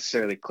weren't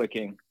necessarily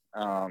clicking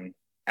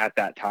at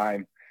that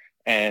time.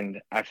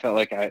 And I felt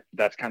like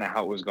that's kind of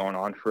how it was going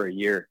on for a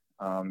year.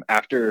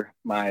 After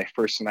my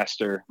first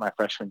semester, my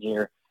freshman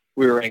year,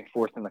 we were ranked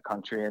 4th in the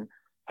country and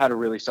had a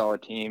really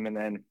solid team. And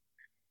then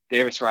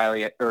Davis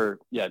Riley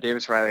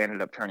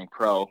ended up turning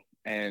pro.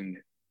 And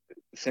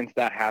since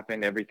that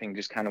happened, everything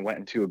just kind of went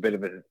into a bit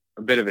of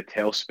a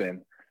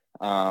tailspin.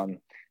 And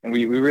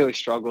we really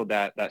struggled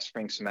that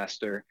spring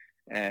semester.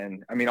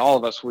 And I mean, all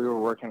of us, we were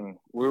working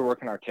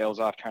our tails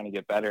off trying to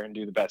get better and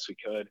do the best we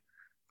could.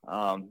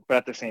 But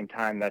at the same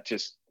time, that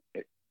just,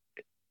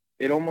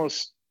 it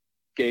almost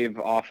gave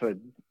off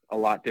a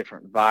lot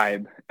different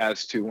vibe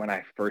as to when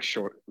I first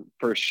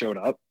showed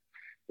up.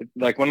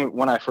 Like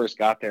when I first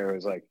got there, it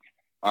was like,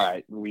 all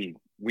right, we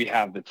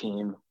have the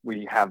team,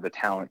 we have the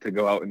talent to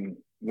go out and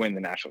win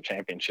the national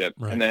championship.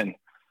 Right. And then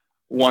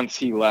once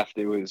he left,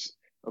 it was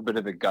a bit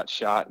of a gut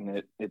shot,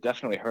 and it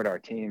definitely hurt our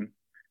team.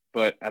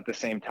 But at the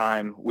same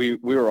time, we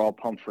were all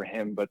pumped for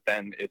him, but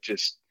then it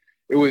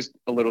was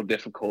a little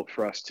difficult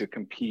for us to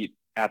compete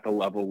at the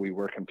level we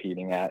were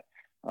competing at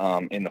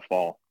in the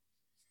fall.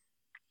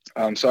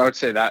 So I would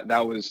say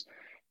that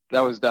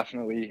was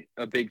definitely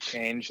a big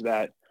change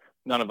that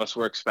none of us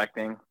were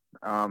expecting.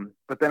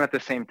 But then at the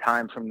same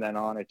time, from then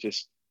on,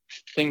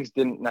 things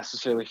didn't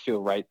necessarily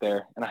feel right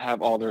there. And I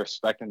have all the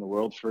respect in the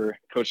world for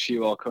Coach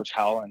Shewell, Coach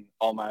Howell, and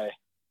all my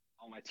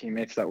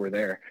teammates that were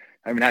there.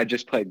 I mean, I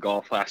just played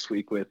golf last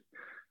week with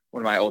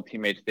one of my old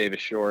teammates,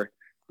 Davis Shore,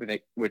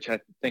 which I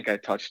think I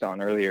touched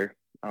on earlier.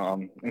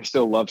 And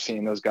still love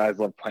seeing those guys,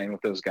 love playing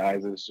with those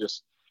guys. It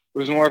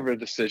was more of a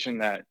decision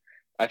that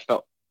I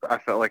felt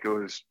like it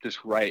was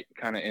just right,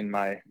 kind of in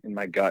my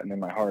gut and in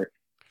my heart.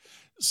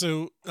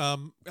 So,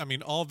 I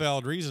mean, all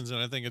valid reasons, and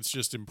I think it's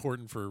just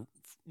important for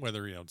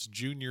whether it's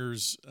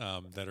juniors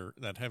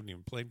that haven't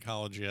even played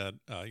college yet,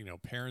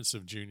 parents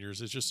of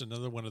juniors. It's just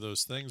another one of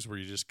those things where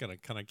you just gotta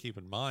kind of keep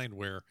in mind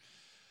where,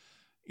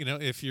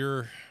 if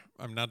you're,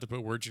 I'm not to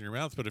put words in your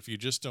mouth, but if you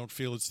just don't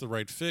feel it's the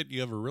right fit,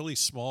 you have a really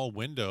small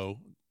window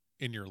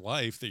in your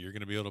life that you're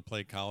going to be able to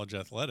play college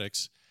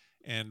athletics.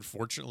 And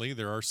fortunately,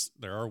 there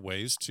are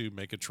ways to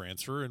make a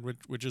transfer, and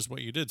which is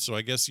what you did. So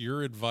I guess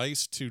your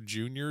advice to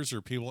juniors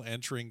or people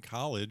entering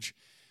college,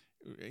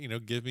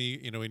 give me,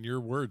 in your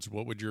words,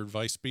 what would your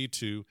advice be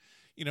to,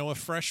 a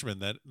freshman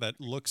that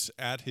looks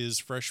at his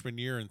freshman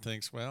year and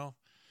thinks, well,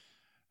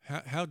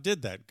 how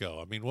did that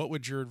go? I mean, what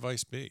would your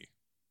advice be?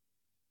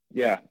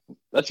 Yeah,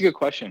 that's a good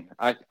question.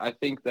 I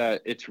think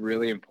that it's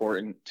really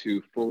important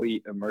to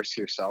fully immerse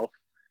yourself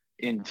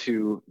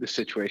into the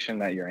situation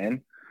that you're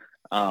in.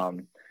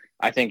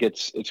 I think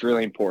it's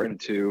really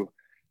important to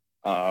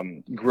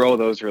grow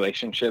those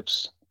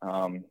relationships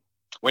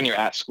when you're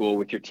at school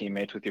with your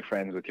teammates, with your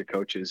friends, with your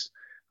coaches,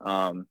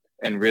 and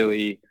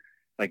really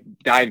like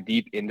dive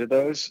deep into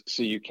those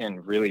so you can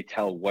really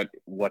tell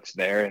what's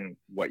there and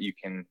what you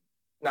can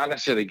not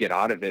necessarily get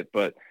out of it,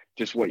 but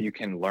just what you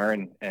can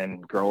learn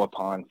and grow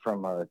upon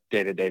from a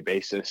day-to-day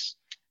basis.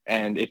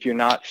 And if you're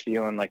not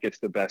feeling like it's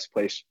the best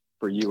place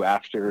for you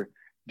after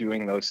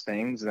doing those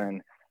things,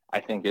 then I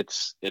think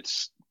it's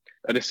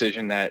a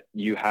decision that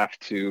you have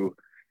to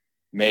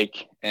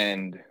make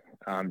and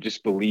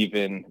just believe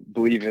in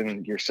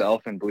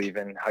yourself and believe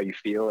in how you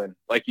feel. And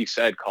like you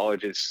said,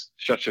 college is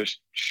such a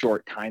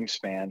short time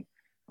span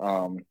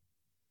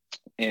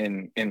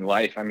in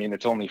life. I mean,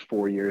 it's only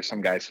 4 years,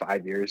 some guys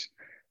 5 years.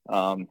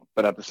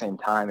 But at the same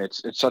time,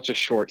 it's such a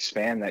short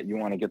span that you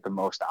want to get the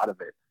most out of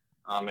it.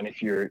 And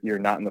if you're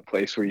not in the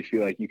place where you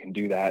feel like you can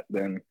do that,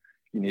 then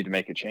you need to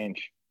make a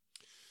change.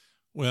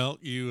 Well,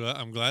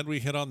 I'm glad we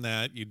hit on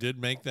that. You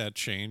did make that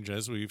change,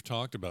 as we've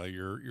talked about.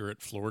 You're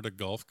at Florida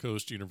Gulf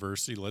Coast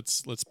University.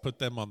 Let's put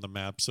them on the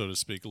map, so to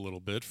speak, a little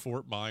bit.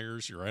 Fort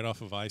Myers, you're right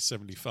off of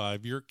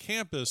I-75. Your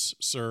campus,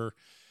 sir,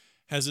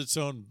 has its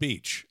own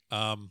beach.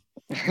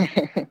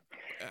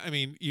 I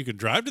mean, you can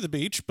drive to the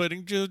beach, but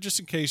just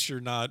in case you're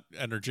not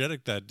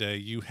energetic that day,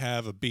 you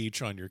have a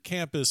beach on your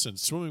campus and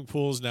swimming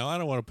pools. Now, I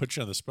don't want to put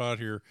you on the spot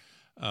here,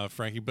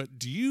 Frankie, but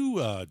do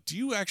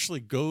you actually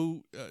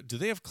go? Do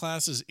they have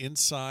classes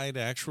inside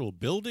actual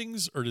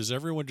buildings, or does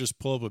everyone just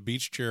pull up a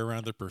beach chair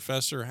around the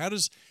professor? How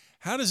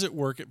does it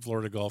work at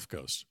Florida Gulf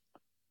Coast?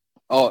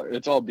 Oh,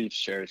 it's all beach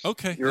chairs.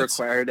 Okay, you're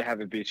required to have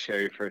a beach chair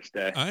your first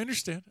day. I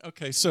understand.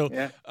 Okay, so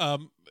yeah.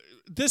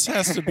 This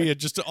has to be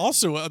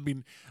also. I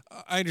mean,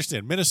 I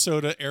understand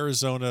Minnesota,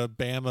 Arizona,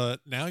 Bama.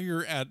 Now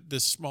you're at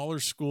this smaller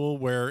school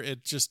where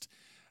it just.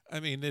 I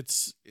mean,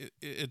 it's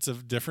a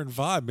different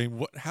vibe. I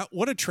mean,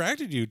 what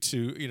attracted you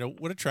to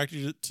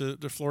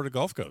the Florida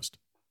Gulf Coast?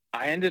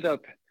 I ended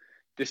up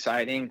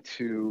deciding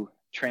to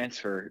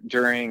transfer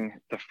during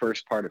the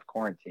first part of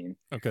quarantine.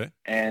 Okay.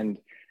 And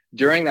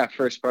during that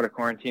first part of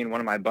quarantine,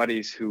 one of my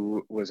buddies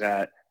who was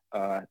at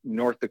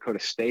North Dakota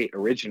State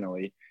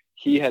originally,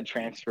 he had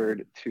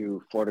transferred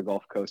to Florida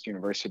Gulf Coast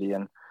University.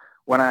 And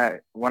when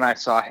I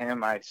saw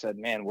him, I said,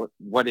 man,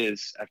 what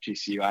is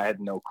FGCU? I had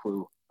no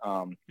clue.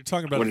 You're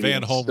talking about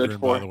Van Holmgren,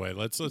 by the way.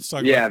 Let's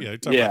talk about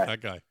about that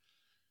guy.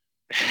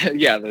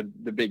 Yeah,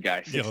 the big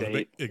guy.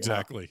 6'8".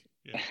 Exactly.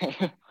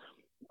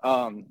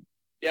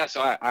 Yeah.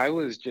 So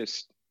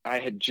I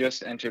had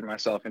just entered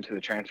myself into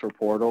the transfer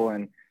portal,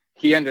 and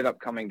he ended up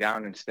coming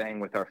down and staying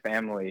with our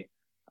family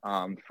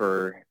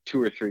for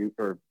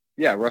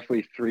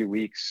roughly 3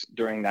 weeks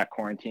during that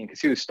quarantine,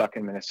 because he was stuck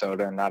in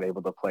Minnesota and not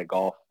able to play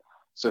golf.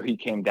 So he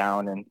came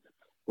down and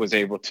was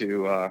able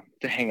to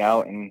hang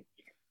out. And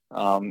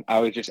I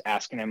was just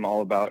asking him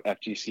all about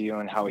FGCU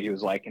and how he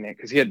was liking it,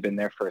 because he had been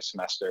there for a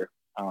semester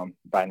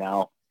by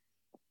now.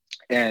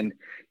 And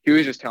he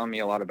was just telling me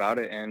a lot about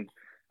it. And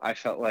I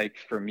felt like,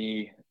 for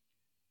me,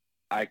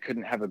 I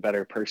couldn't have a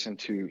better person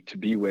to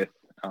be with,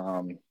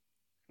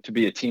 to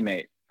be a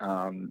teammate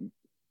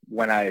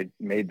when I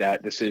made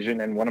that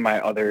decision. And one of my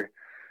other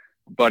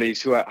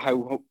buddies who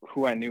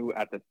I knew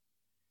at the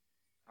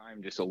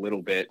time just a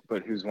little bit,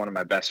 but who's one of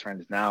my best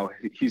friends now,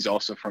 he's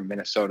also from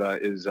Minnesota,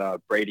 is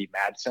Brady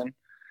Madsen.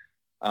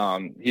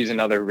 He's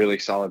another really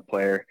solid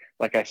player,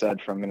 like I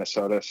said, from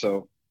Minnesota.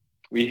 So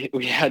we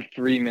had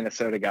 3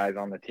 Minnesota guys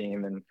on the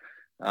team, and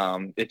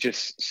it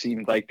just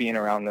seemed like, being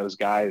around those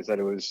guys, that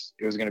it was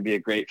going to be a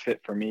great fit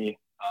for me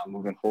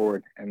moving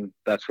forward. And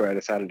that's where I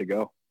decided to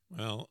go.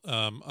 Well,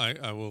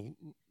 I will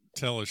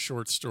tell a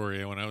short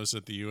story. When I was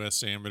at the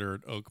U.S. Amateur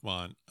at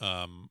Oakmont,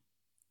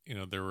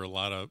 there were a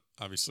lot of,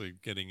 obviously,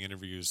 getting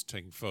interviews,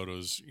 taking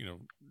photos,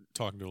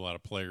 talking to a lot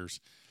of players.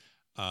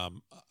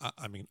 I'm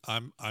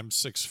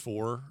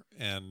 6'4",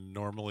 and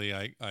normally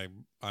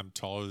I'm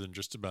taller than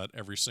just about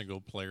every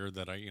single player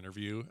that I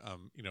interview.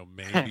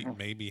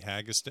 Maybe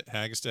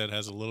Hagestad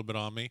has a little bit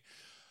on me,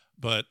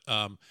 but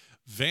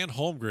Van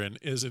Holmgren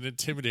is an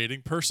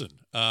intimidating person.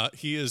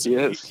 He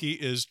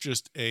is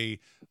just a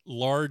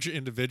large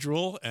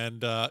individual,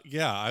 and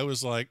I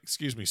was like,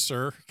 "Excuse me,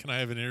 sir, can I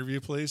have an interview,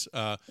 please?"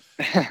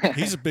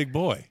 He's a big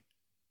boy.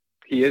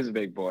 He is a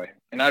big boy,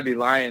 and I'd be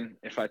lying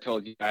if I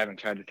told you I haven't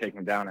tried to take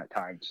him down at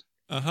times.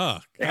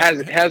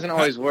 It hasn't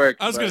always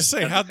worked. I was going to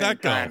say, how'd that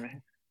go?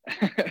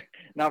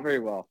 Not very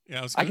well.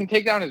 Yeah, I can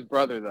take down his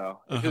brother,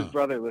 though. If his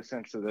brother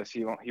listens to this,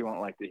 he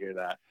won't like to hear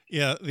that.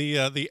 Yeah,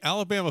 the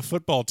Alabama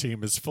football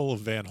team is full of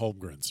Van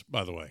Holmgrens,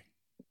 by the way.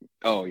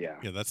 Oh yeah.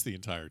 Yeah, that's the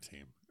entire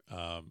team.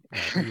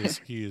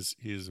 He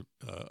is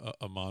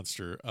a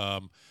monster.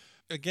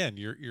 Again,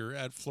 you're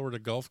at Florida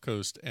Gulf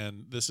Coast,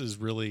 and this is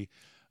really.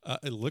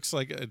 It looks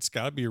like it's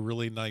got to be a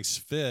really nice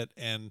fit.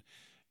 And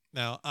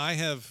now I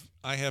have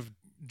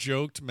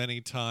joked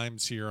many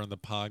times here on the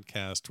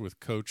podcast with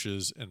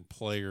coaches and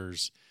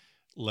players,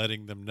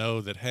 letting them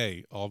know that,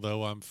 hey,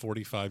 although I'm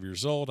 45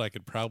 years old, I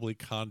could probably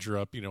conjure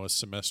up, a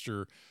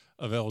semester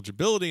of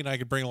eligibility, and I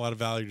could bring a lot of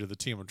value to the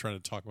team. I'm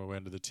trying to talk my way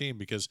into the team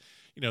because,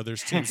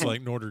 there's teams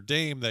like Notre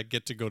Dame that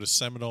get to go to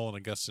Seminole and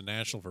Augusta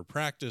National for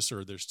practice,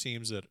 or there's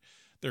teams that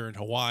they're in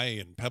Hawaii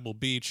and Pebble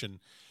Beach. And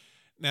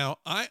now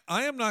I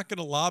am not going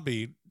to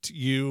lobby to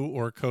you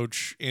or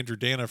Coach Andrew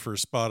Dana for a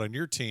spot on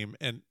your team.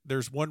 And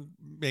there's one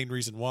main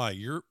reason why.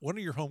 One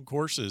of your home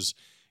courses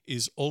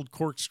is Old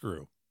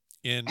Corkscrew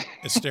in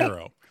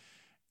Estero.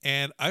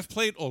 And I've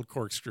played Old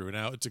Corkscrew.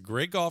 Now, it's a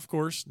great golf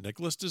course,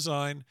 Nicklaus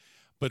design,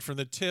 but from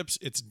the tips,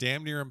 it's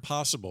damn near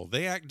impossible.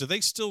 Do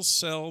they still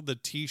sell the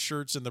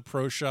T-shirts in the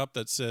pro shop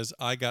that says,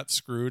 "I got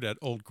screwed at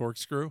Old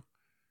Corkscrew"?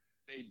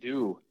 They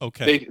do.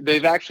 Okay.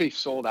 They've actually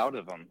sold out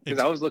of them, because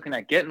I was looking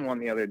at getting one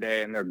the other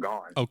day and they're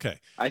gone. Okay.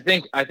 I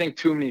think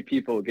too many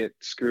people get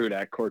screwed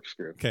at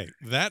Corkscrew. Okay.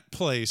 That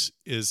place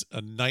is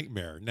a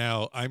nightmare.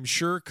 Now, I'm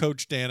sure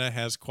Coach Dana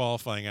has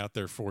qualifying out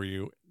there for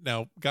you.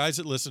 Now, guys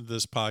that listen to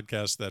this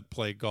podcast that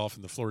play golf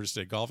in the Florida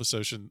State Golf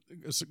Association,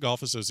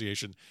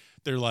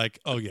 they're like,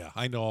 "Oh yeah,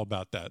 I know all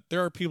about that."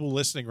 There are people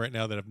listening right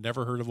now that have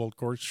never heard of Old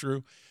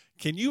Corkscrew.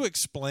 Can you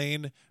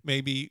explain,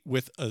 maybe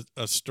with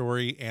a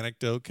story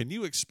anecdote, can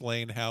you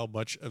explain how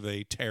much of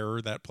a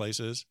terror that place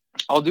is?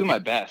 I'll do my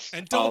best.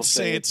 And don't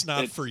say it's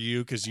not for you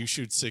because you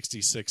shoot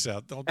 66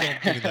 out. Don't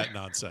give me that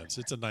nonsense.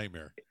 It's a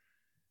nightmare.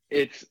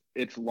 It's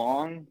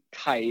long,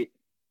 tight,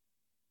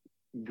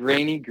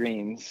 grainy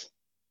greens,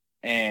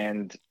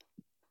 and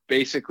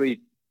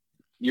basically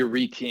you're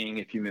re-teeing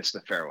if you miss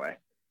the fairway.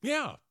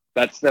 Yeah.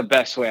 That's the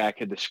best way I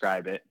could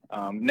describe it.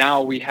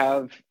 Now we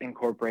have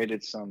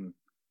incorporated some,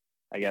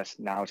 I guess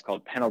now it's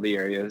called penalty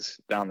areas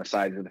down the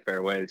sides of the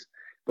fairways.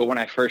 But when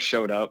I first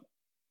showed up,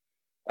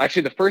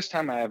 actually the first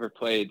time I ever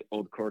played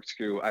Old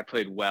Corkscrew, I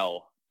played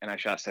well and I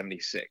shot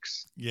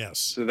 76. Yes.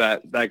 So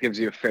that gives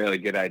you a fairly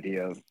good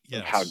idea of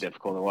how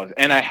difficult it was.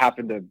 And I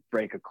happened to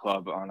break a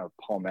club on a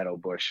palmetto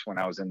bush when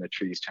I was in the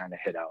trees trying to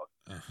hit out.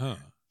 Uh-huh.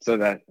 So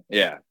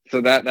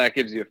that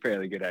gives you a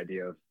fairly good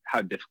idea of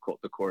how difficult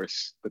the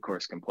course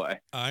can play.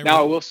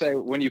 I will say,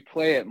 when you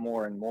play it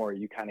more and more,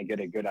 you kind of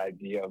get a good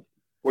idea of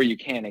where you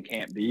can and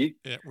can't be.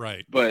 Yeah,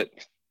 right. But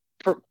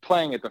for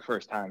playing it the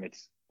first time,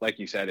 it's like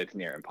you said, it's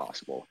near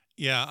impossible.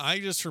 Yeah, I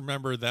just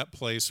remember that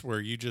place where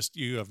you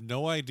have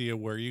no idea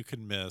where you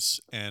can miss,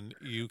 and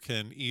you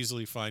can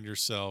easily find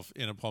yourself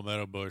in a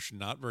palmetto bush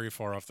not very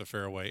far off the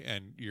fairway,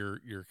 and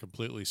you're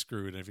completely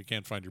screwed. And if you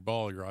can't find your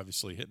ball, you're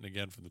obviously hitting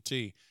again from the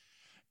tee.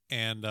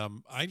 And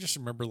I just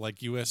remember like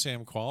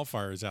USAM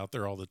qualifiers out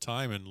there all the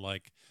time, and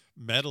like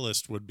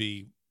medalist would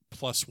be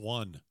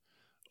 +1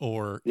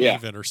 or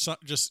even, or some,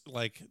 just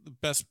like the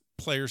best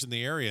players in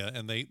the area,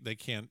 and they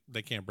can't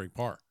break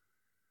par.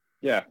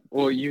 Yeah.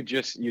 Well, you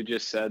just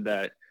said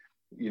that,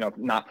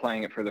 not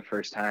playing it for the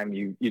first time,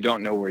 you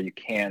don't know where you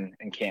can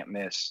and can't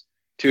miss.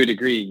 To a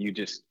degree, you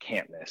just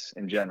can't miss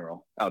in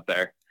general out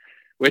there,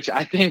 which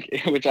I think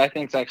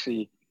is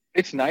actually,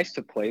 it's nice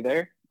to play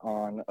there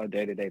on a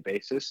day-to-day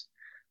basis,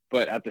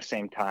 but at the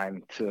same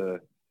time to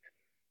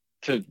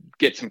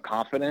get some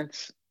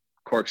confidence,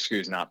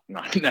 corkscrew's not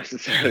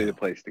necessarily the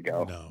place to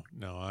go.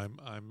 No,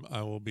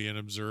 I will be an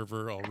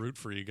observer. I'll root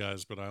for you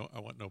guys, but I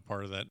want no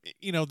part of that.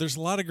 There's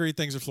a lot of great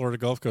things at Florida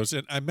Gulf Coast,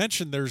 and I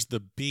mentioned there's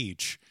the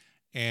beach,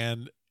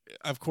 and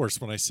of course,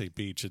 when I say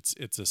beach,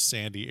 it's a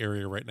sandy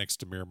area right next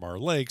to Miramar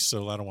Lake,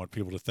 so I don't want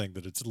people to think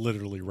that it's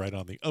literally right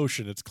on the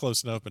ocean. It's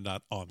close enough, but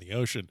not on the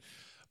ocean.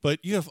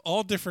 But you have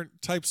all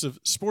different types of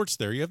sports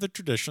there. You have the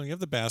traditional, you have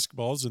the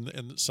basketballs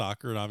and the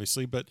soccer, and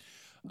obviously, but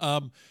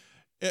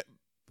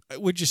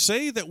would you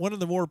say that one of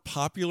the more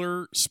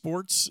popular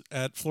sports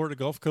at Florida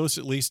Gulf Coast,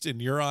 at least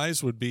in your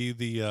eyes, would be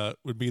the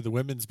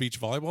women's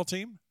beach volleyball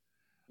team?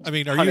 I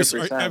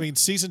mean,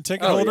 season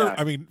ticket holder? Yeah.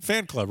 I mean,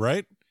 fan club,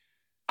 right?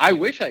 I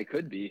wish I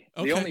could be.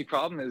 Okay. The only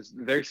problem is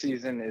their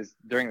season is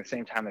during the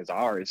same time as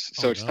ours,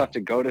 so it's tough to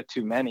go to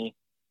too many.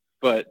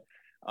 But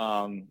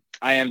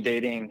I am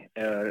dating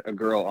a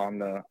girl on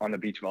the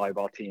beach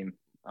volleyball team.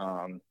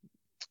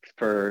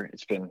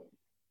 It's been,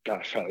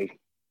 probably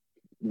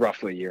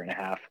roughly a year and a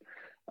half.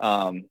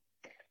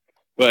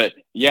 But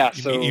yeah,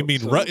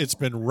 it's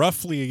been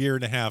roughly a year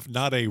and a half,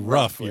 not a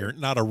rough year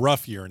and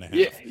a half.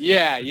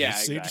 Yeah. See,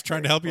 exactly. Just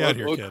trying to help you out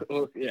here, kid.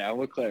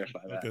 We'll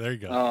clarify that. Okay, there you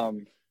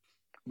go.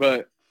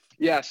 But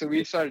yeah, so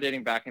we started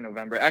dating back in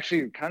November,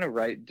 actually kind of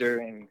right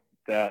during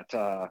that,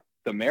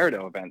 the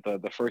Merida event,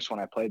 the first one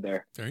I played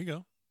there. There you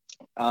go.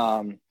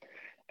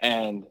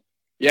 And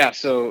yeah,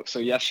 so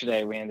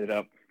yesterday we ended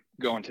up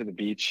going to the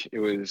beach. It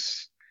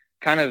was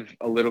kind of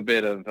a little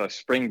bit of a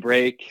spring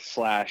break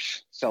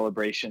 /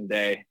 celebration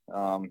day.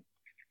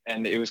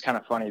 And it was kind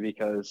of funny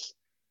because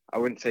I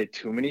wouldn't say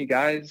too many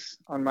guys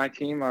on my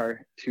team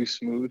are too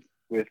smooth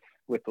with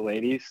the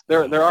ladies.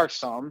 There are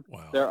some.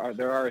 Wow.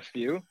 There are a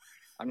few.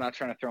 I'm not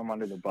trying to throw them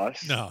under the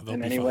bus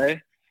in any fun.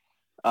 way.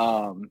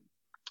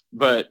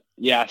 But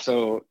yeah,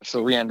 so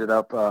we ended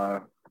up,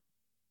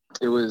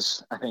 it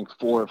was, I think,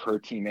 4 of her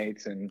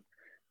teammates and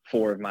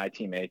 4 of my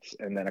teammates,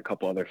 and then a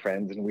couple other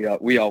friends. And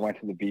we all went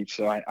to the beach.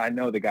 So I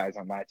know the guys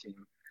on my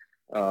team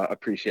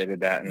appreciated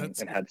that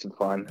and had some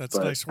fun. That's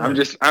but nice work.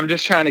 I'm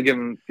just trying to give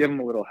them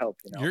a little help.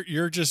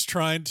 You're just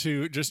trying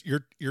to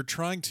you're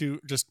trying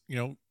to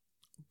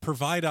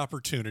provide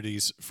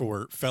opportunities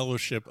for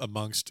fellowship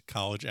amongst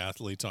college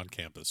athletes on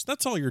campus.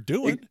 That's all you're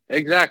doing.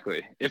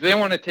 Exactly. If they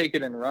want to take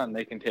it and run,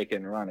 they can take it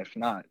and run. If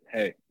not,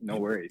 hey, no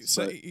worries.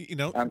 So,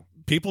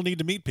 people need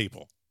to meet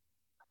people.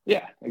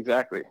 Yeah,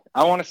 exactly.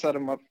 I want to set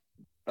them up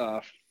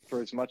for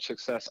as much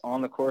success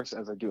on the course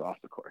as I do off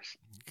the course.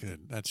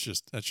 Good. That's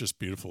just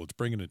beautiful. It's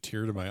bringing a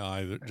tear to my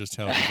eye that just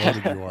how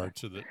devoted you are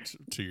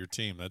to your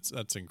team.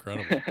 That's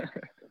incredible.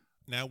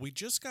 Now, we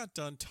just got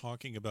done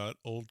talking about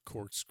Old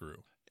Corkscrew.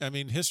 I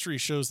mean, history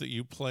shows that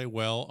you play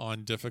well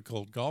on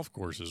difficult golf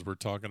courses. We're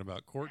talking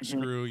about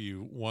Corkscrew. Mm-hmm.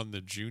 You won the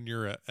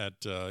junior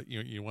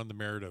you won the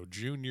Merida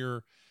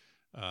Junior.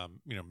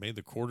 Made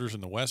the quarters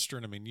in the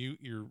Western. I mean,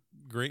 you're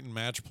great in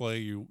match play.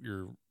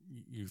 You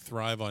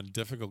thrive on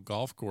difficult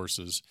golf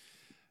courses.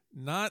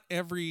 Not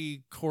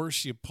every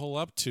course you pull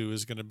up to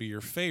is going to be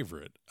your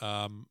favorite.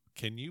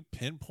 Can you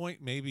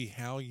pinpoint maybe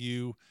how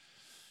you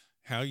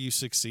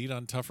succeed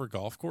on tougher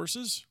golf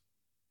courses?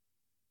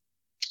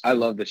 I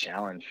love the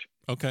challenge.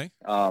 Okay.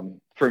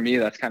 For me,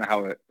 that's kind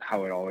of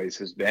how it always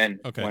has been.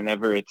 Okay.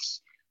 Whenever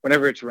it's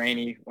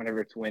rainy,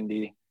 whenever it's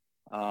windy.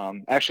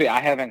 Actually,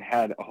 I haven't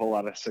had a whole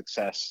lot of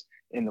success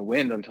in the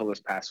wind until this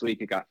past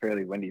week. It got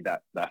fairly windy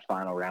that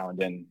final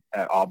round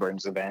at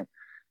Auburn's event.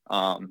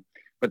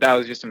 But that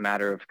was just a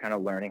matter of kind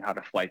of learning how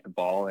to flight the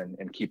ball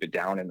and keep it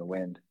down in the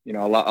wind.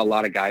 A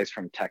lot of guys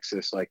from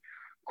Texas, like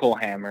Cole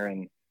Hammer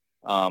and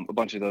a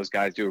bunch of those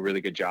guys, do a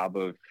really good job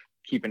of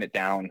keeping it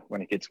down when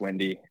it gets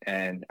windy.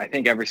 And I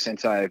think ever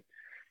since I've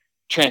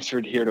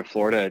transferred here to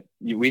Florida,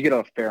 we get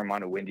a fair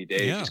amount of windy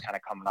days just kind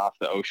of coming off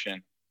the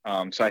ocean.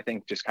 So I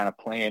think just kind of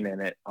playing in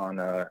it on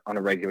a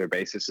regular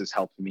basis has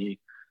helped me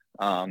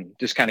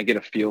just kind of get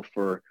a feel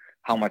for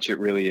how much it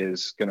really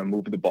is going to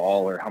move the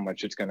ball or how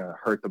much it's going to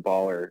hurt the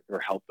ball or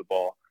help the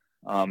ball.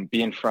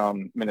 Being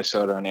from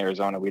Minnesota and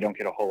Arizona, we don't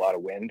get a whole lot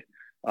of wind,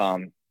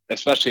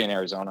 especially in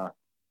Arizona.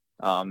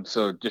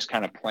 So just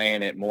kind of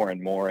playing it more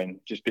and more and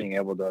just being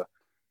able to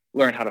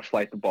learn how to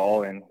flight the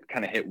ball and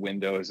kind of hit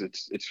windows,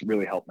 it's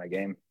really helped my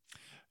game.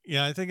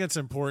 Yeah, I think it's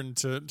important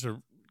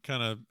to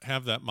kind of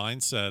have that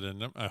mindset,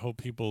 and I hope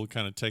people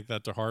kind of take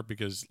that to heart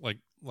because like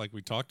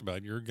we talked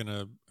about, you're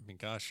gonna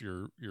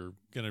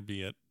gonna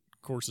be at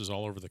courses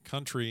all over the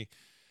country,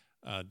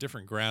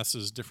 different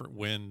grasses, different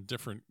wind,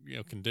 different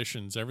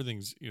conditions,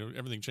 everything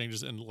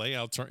changes, and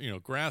layouts are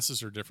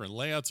grasses are different,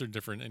 layouts are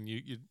different, and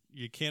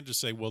you can't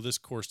just say, well, this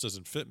course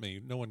doesn't fit me.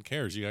 No one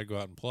cares. You got to go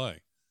out and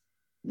play.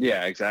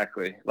 Yeah,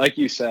 exactly. Like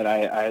you said,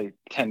 I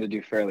tend to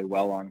do fairly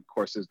well on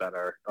courses that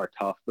are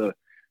tough. The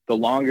the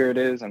longer it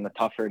is and the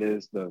tougher it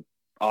is, the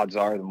odds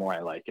are the more I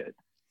like it.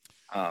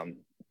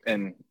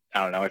 And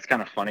I don't know, it's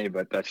kind of funny,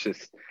 but that's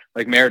just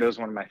like Merida is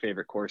one of my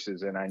favorite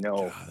courses, and I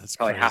know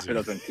probably half a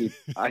dozen people.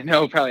 I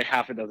know probably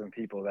half a dozen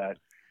people that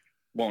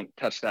won't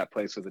touch that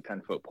place with a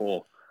 10-foot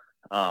pole.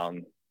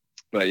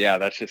 But yeah,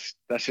 that's just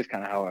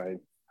kind of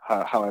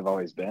how I've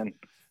always been.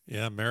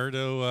 Yeah,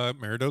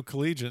 Merida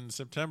Collegiate in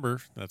September.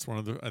 That's one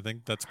of the. I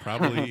think that's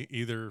probably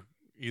either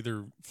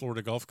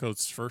Florida Gulf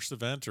Coast's first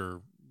event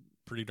or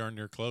pretty darn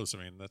near close. I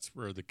mean, that's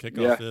where the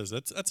kickoff is.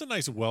 That's a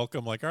nice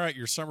welcome. Like, all right,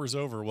 your summer's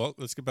over. Well,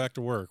 let's get back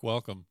to work.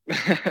 Welcome.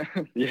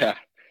 Yeah,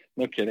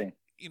 no kidding.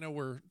 You know,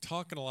 we're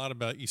talking a lot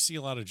about. You see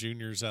a lot of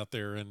juniors out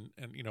there, and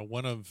you know,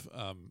 one of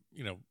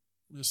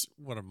just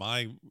one of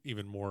my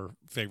even more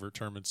favorite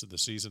tournaments of the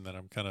season that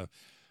I'm going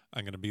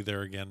to be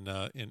there again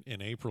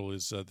in April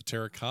is the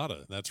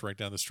Terracotta. That's right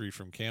down the street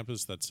from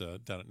campus. That's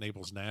down at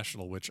Naples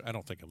National, which I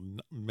don't think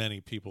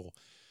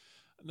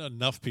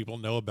enough people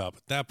know about.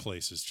 But that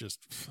place is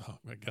just, oh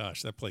my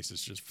gosh, that place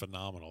is just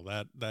phenomenal.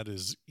 That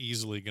is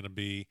easily going to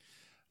be.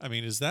 I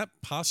mean, is that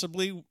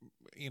possibly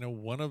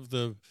one of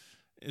the?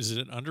 Is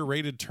it an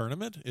underrated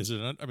tournament? Is it?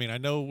 I mean, I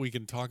know we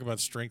can talk about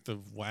strength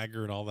of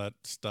Wagger and all that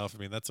stuff. I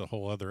mean, that's a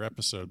whole other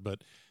episode.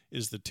 But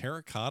is the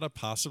Terracotta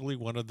possibly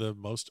one of the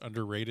most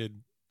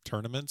underrated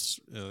tournaments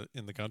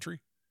in the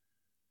country?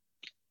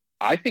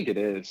 I think it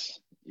is.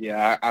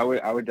 Yeah, I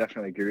would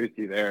definitely agree with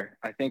you there.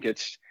 I think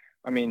it's.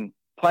 I mean,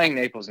 playing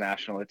Naples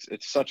National,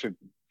 it's such a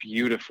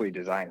beautifully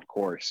designed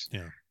course.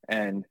 Yeah.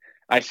 And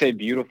I say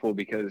beautiful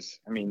because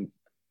I mean,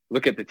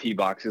 look at the tee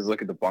boxes,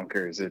 look at the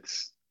bunkers.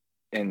 It's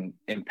in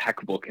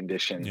impeccable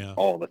condition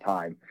all the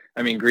time.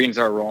 I mean, greens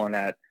are rolling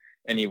at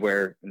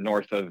anywhere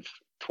north of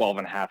 12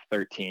 and a half,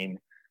 13.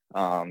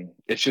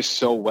 It's just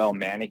so well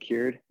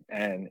manicured,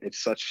 and it's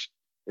such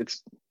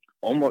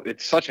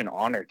an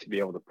honor to be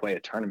able to play a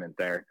tournament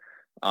there.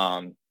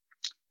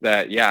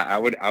 That I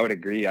would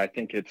agree. I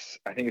think it's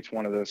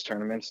one of those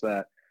tournaments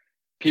that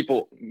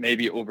people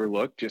maybe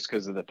overlook just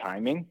because of the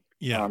timing.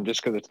 Yeah.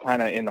 Just because it's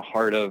kind of in the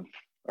heart of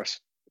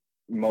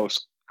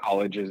most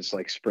colleges'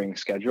 like spring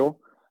schedule.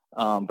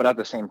 But at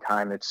the same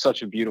time, it's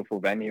such a beautiful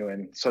venue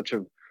and such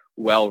a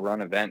well-run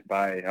event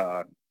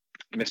by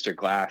Mr.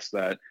 Glass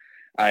that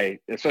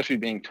especially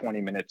being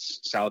 20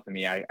 minutes south of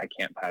me, I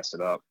can't pass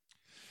it up.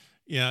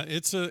 Yeah,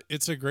 it's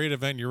a great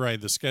event. You're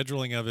right. The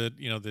scheduling of it,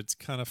 that's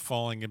kind of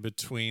falling in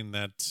between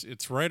that.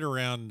 It's right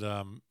around,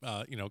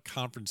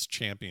 conference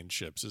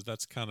championships.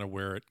 That's kind of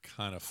where it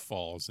kind of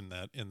falls in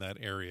that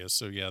area.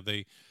 So yeah,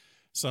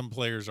 some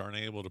players aren't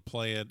able to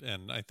play it,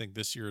 and I think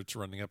this year it's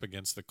running up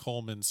against the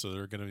Coleman, so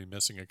they're going to be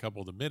missing a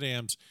couple of the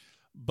mid-ams.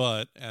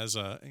 But as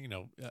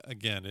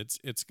again,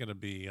 it's going to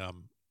be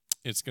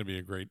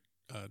a great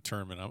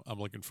tournament. I'm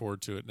looking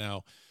forward to it.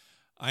 Now,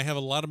 I have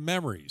a lot of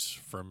memories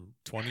from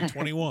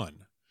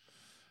 2021.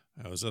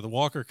 I was at the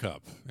Walker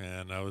Cup,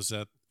 and I was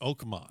at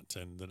Oakmont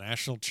and the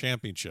national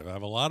championship. I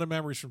have a lot of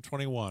memories from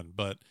 21,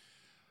 but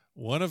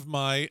one of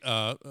my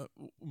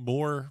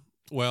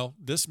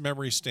this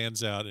memory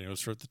stands out, and it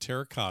was for the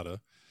Terracotta,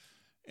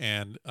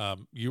 and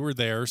you were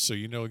there, so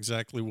you know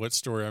exactly what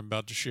story I'm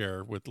about to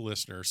share with the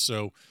listeners.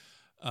 So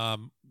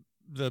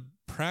the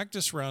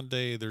practice round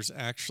day, there's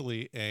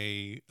actually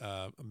a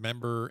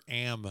member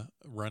AM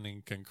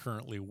running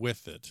concurrently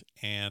with it,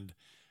 and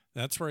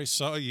that's where I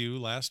saw you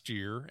last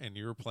year, and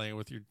you were playing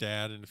with your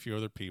dad and a few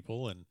other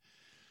people, and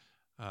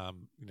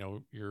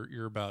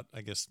you're about, I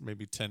guess,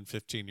 maybe 10,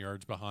 15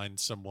 yards behind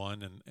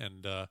someone,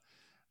 and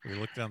we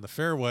look down the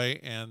fairway,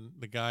 and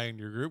the guy in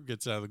your group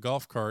gets out of the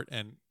golf cart,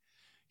 and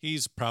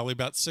he's probably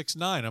about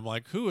 6'9". I'm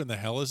like, who in the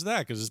hell is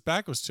that? Because his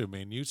back was to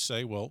me. And you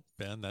say, well,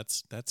 Ben,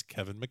 that's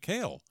Kevin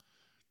McHale.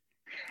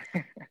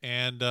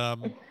 And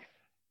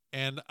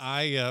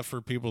I,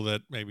 for people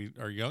that maybe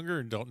are younger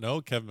and don't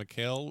know, Kevin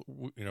McHale,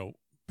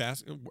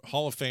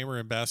 Hall of Famer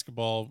in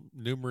basketball,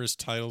 numerous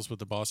titles with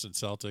the Boston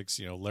Celtics,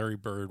 Larry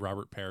Bird,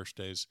 Robert Parrish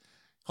days,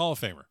 Hall of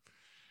Famer.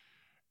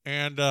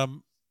 And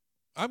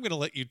I'm going to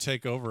let you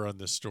take over on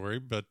this story,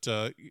 but,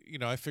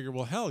 I figure,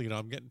 well, hell,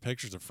 I'm getting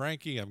pictures of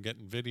Frankie. I'm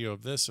getting video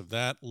of this, of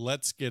that.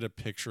 Let's get a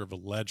picture of a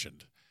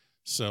legend.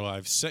 So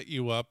I've set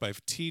you up.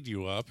 I've teed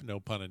you up, no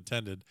pun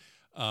intended.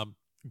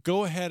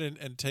 Go ahead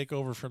and take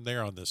over from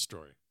there on this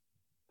story.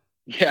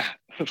 Yeah,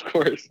 of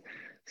course.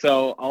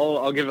 So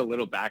I'll give a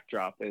little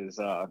backdrop. Is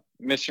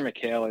Mr.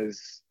 McHale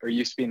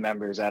used to be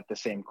members at the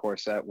same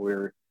course that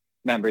we're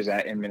members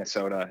at in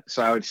Minnesota.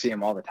 So I would see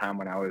him all the time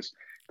when I was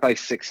probably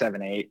 6,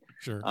 7, 8,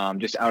 sure.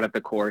 Just out at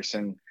the course.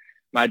 And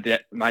my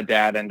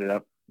dad ended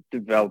up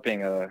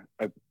developing a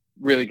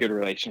really good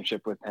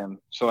relationship with him.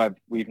 So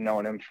we've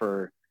known him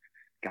for,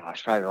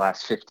 probably the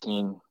last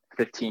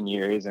 15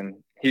 years. And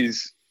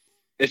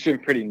it's been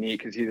pretty neat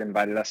because he's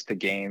invited us to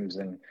games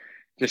and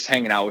just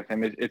hanging out with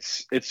him.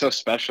 It's so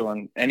special.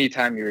 And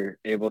anytime you're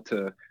able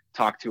to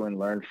talk to and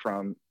learn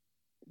from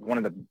one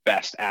of the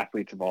best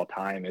athletes of all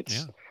time,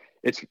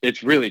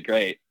 it's really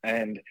great.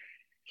 And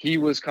he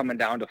was coming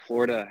down to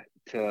Florida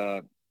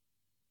I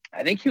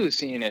think he was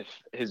seeing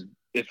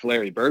if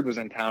Larry Bird was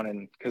in town.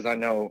 And cause I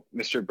know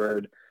Mr.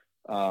 Bird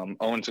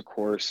owns a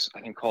course,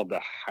 I think called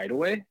the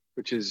Hideaway,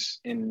 which is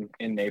in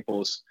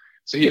Naples.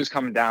 So he was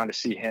coming down to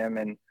see him,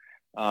 and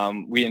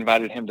we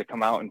invited him to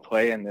come out and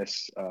play in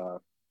this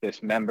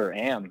member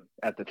am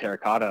at the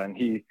Terracotta, and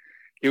he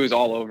was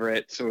all over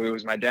it. So it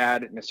was my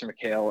dad, Mr.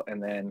 McHale,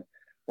 and then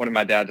one of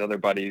my dad's other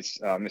buddies,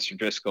 Mr.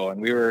 Driscoll,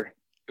 and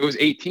it was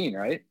 18,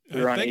 right?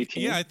 We were on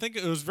 18. Yeah, I think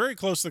it was very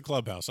close to the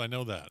clubhouse. I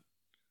know that.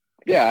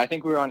 Yeah, I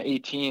think we were on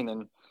 18,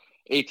 and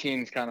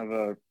 18 is kind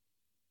of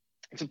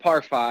it's a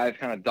par 5,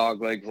 kind of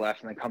dog legs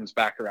left, and then comes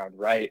back around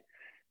right.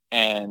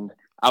 And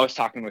I was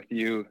talking with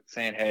you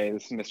saying, hey,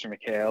 this is Mr.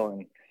 McHale,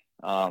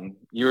 and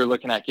you were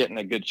looking at getting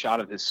a good shot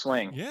of his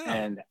swing. Yeah.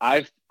 And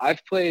I've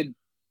played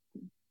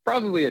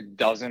probably a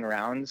dozen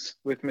rounds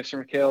with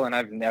Mr. McHale, and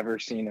I've never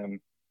seen him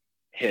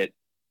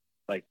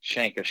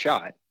shank a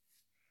shot.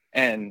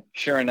 And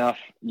sure enough,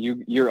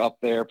 you're up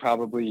there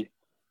probably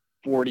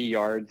 40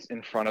 yards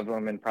in front of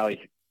him and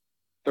probably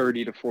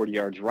 30 to 40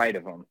 yards right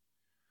of him.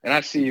 And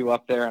I see you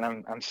up there, and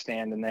I'm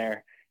standing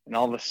there, and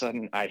all of a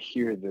sudden I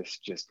hear this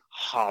just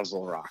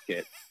hosel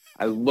rocket.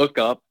 I look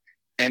up,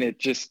 and it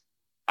just,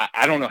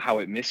 I don't know how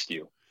it missed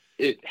you.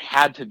 It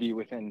had to be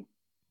within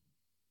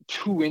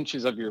 2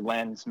 inches of your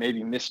lens,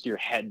 maybe missed your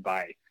head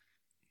by,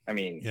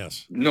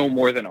 yes, no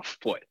more than a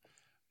foot.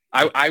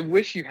 I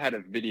wish you had a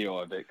video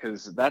of it,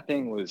 because that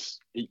thing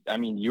was,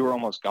 you were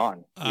almost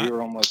gone. We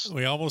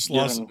almost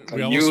lost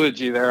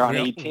eulogy there on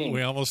 18.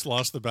 We almost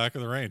lost the back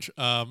of the range.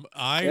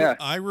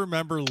 I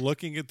remember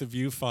looking at the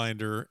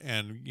viewfinder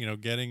and,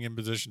 getting in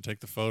position to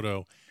take the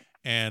photo,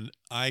 and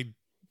I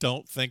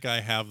don't think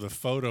I have the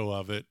photo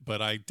of it,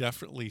 but I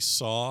definitely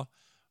saw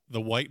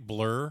the white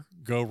blur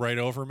go right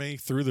over me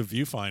through the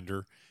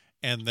viewfinder.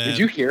 And then, did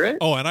you hear it?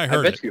 Oh, and I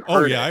heard it.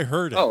 I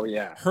heard it. Oh,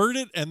 yeah. Heard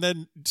it, and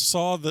then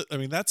saw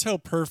that's how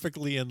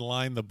perfectly in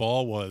line the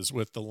ball was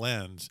with the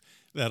lens,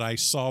 that I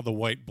saw the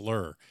white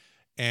blur.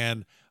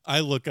 And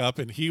I look up,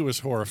 and he was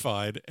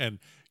horrified, and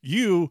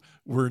you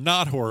were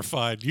not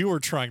horrified. You were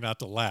trying not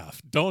to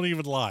laugh. Don't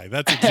even lie.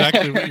 That's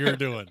exactly what you were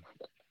doing.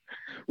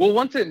 Well,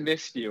 once it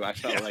missed you, I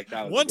felt like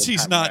that was once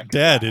he's not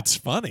dead, it's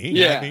funny.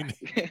 Yeah.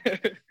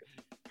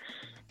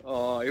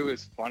 Oh, it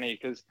was funny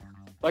because,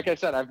 like I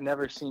said, I've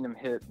never seen him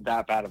hit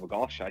that bad of a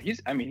golf shot.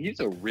 He's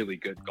a really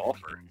good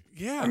golfer.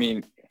 Yeah.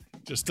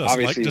 Just doesn't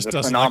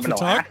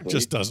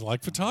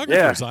like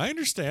photographers. Yeah. I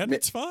understand.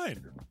 It's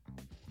fine.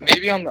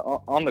 Maybe on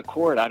the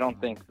court, I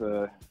don't think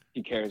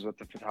he cares with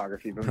the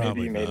photography, but probably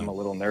maybe you made him a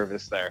little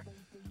nervous there.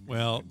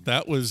 Well,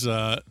 that was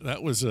I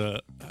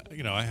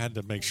had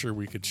to make sure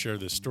we could share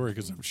this story,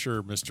 because I'm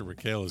sure Mr.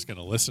 McHale is going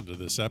to listen to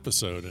this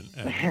episode,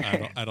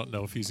 and I don't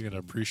know if he's going to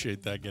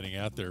appreciate that getting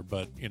out there,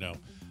 but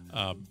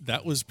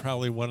that was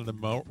probably one of the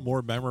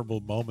more memorable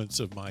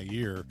moments of my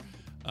year.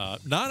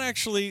 Not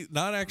actually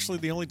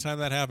the only time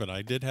that happened.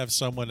 I did have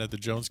someone at the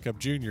Jones Cup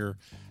Junior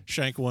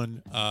shank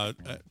one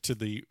to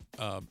the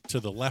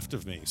left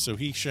of me, so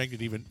he shanked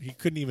it he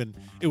couldn't even.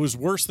 It was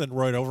worse than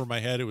right over my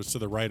head. It was to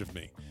the right of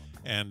me.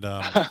 And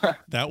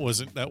that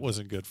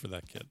wasn't good for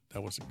that kid.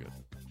 That wasn't good.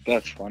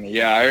 That's funny.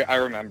 Yeah, I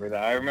remember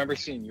that. I remember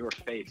seeing your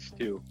face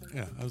too.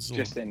 Yeah, I was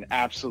just in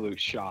absolute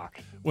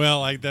shock.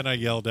 Well, I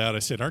yelled out. I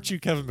said, "Aren't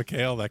you Kevin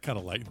McHale?" That kind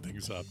of lightened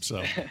things up.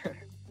 So,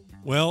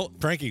 well,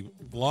 Frankie,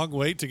 long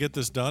wait to get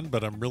this done,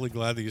 but I'm really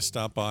glad that you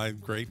stopped by.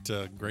 Great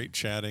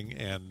chatting,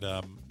 and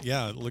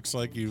it looks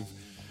like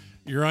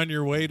you're on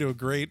your way to a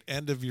great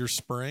end of your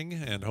spring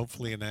and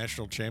hopefully a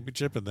national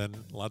championship, and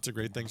then lots of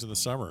great things in the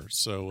summer.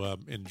 So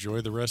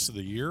enjoy the rest of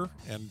the year,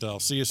 and I'll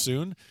see you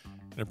soon.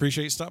 And I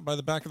appreciate you stopping by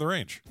the back of the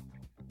range.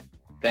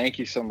 Thank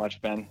you so much,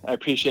 Ben. I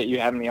appreciate you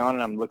having me on,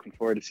 and I'm looking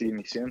forward to seeing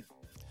you soon.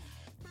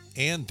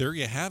 And there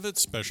you have it.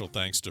 Special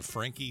thanks to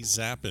Frankie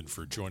Zappin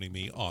for joining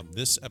me on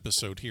this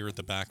episode here at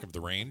the Back of the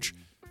Range.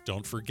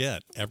 Don't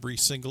forget, every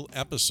single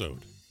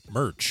episode,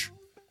 merch,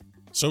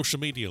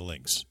 social media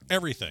links,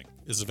 everything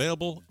is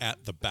available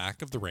at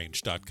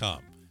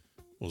thebackoftherange.com.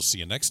 We'll see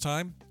you next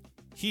time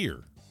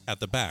here at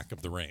the Back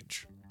of the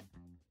Range.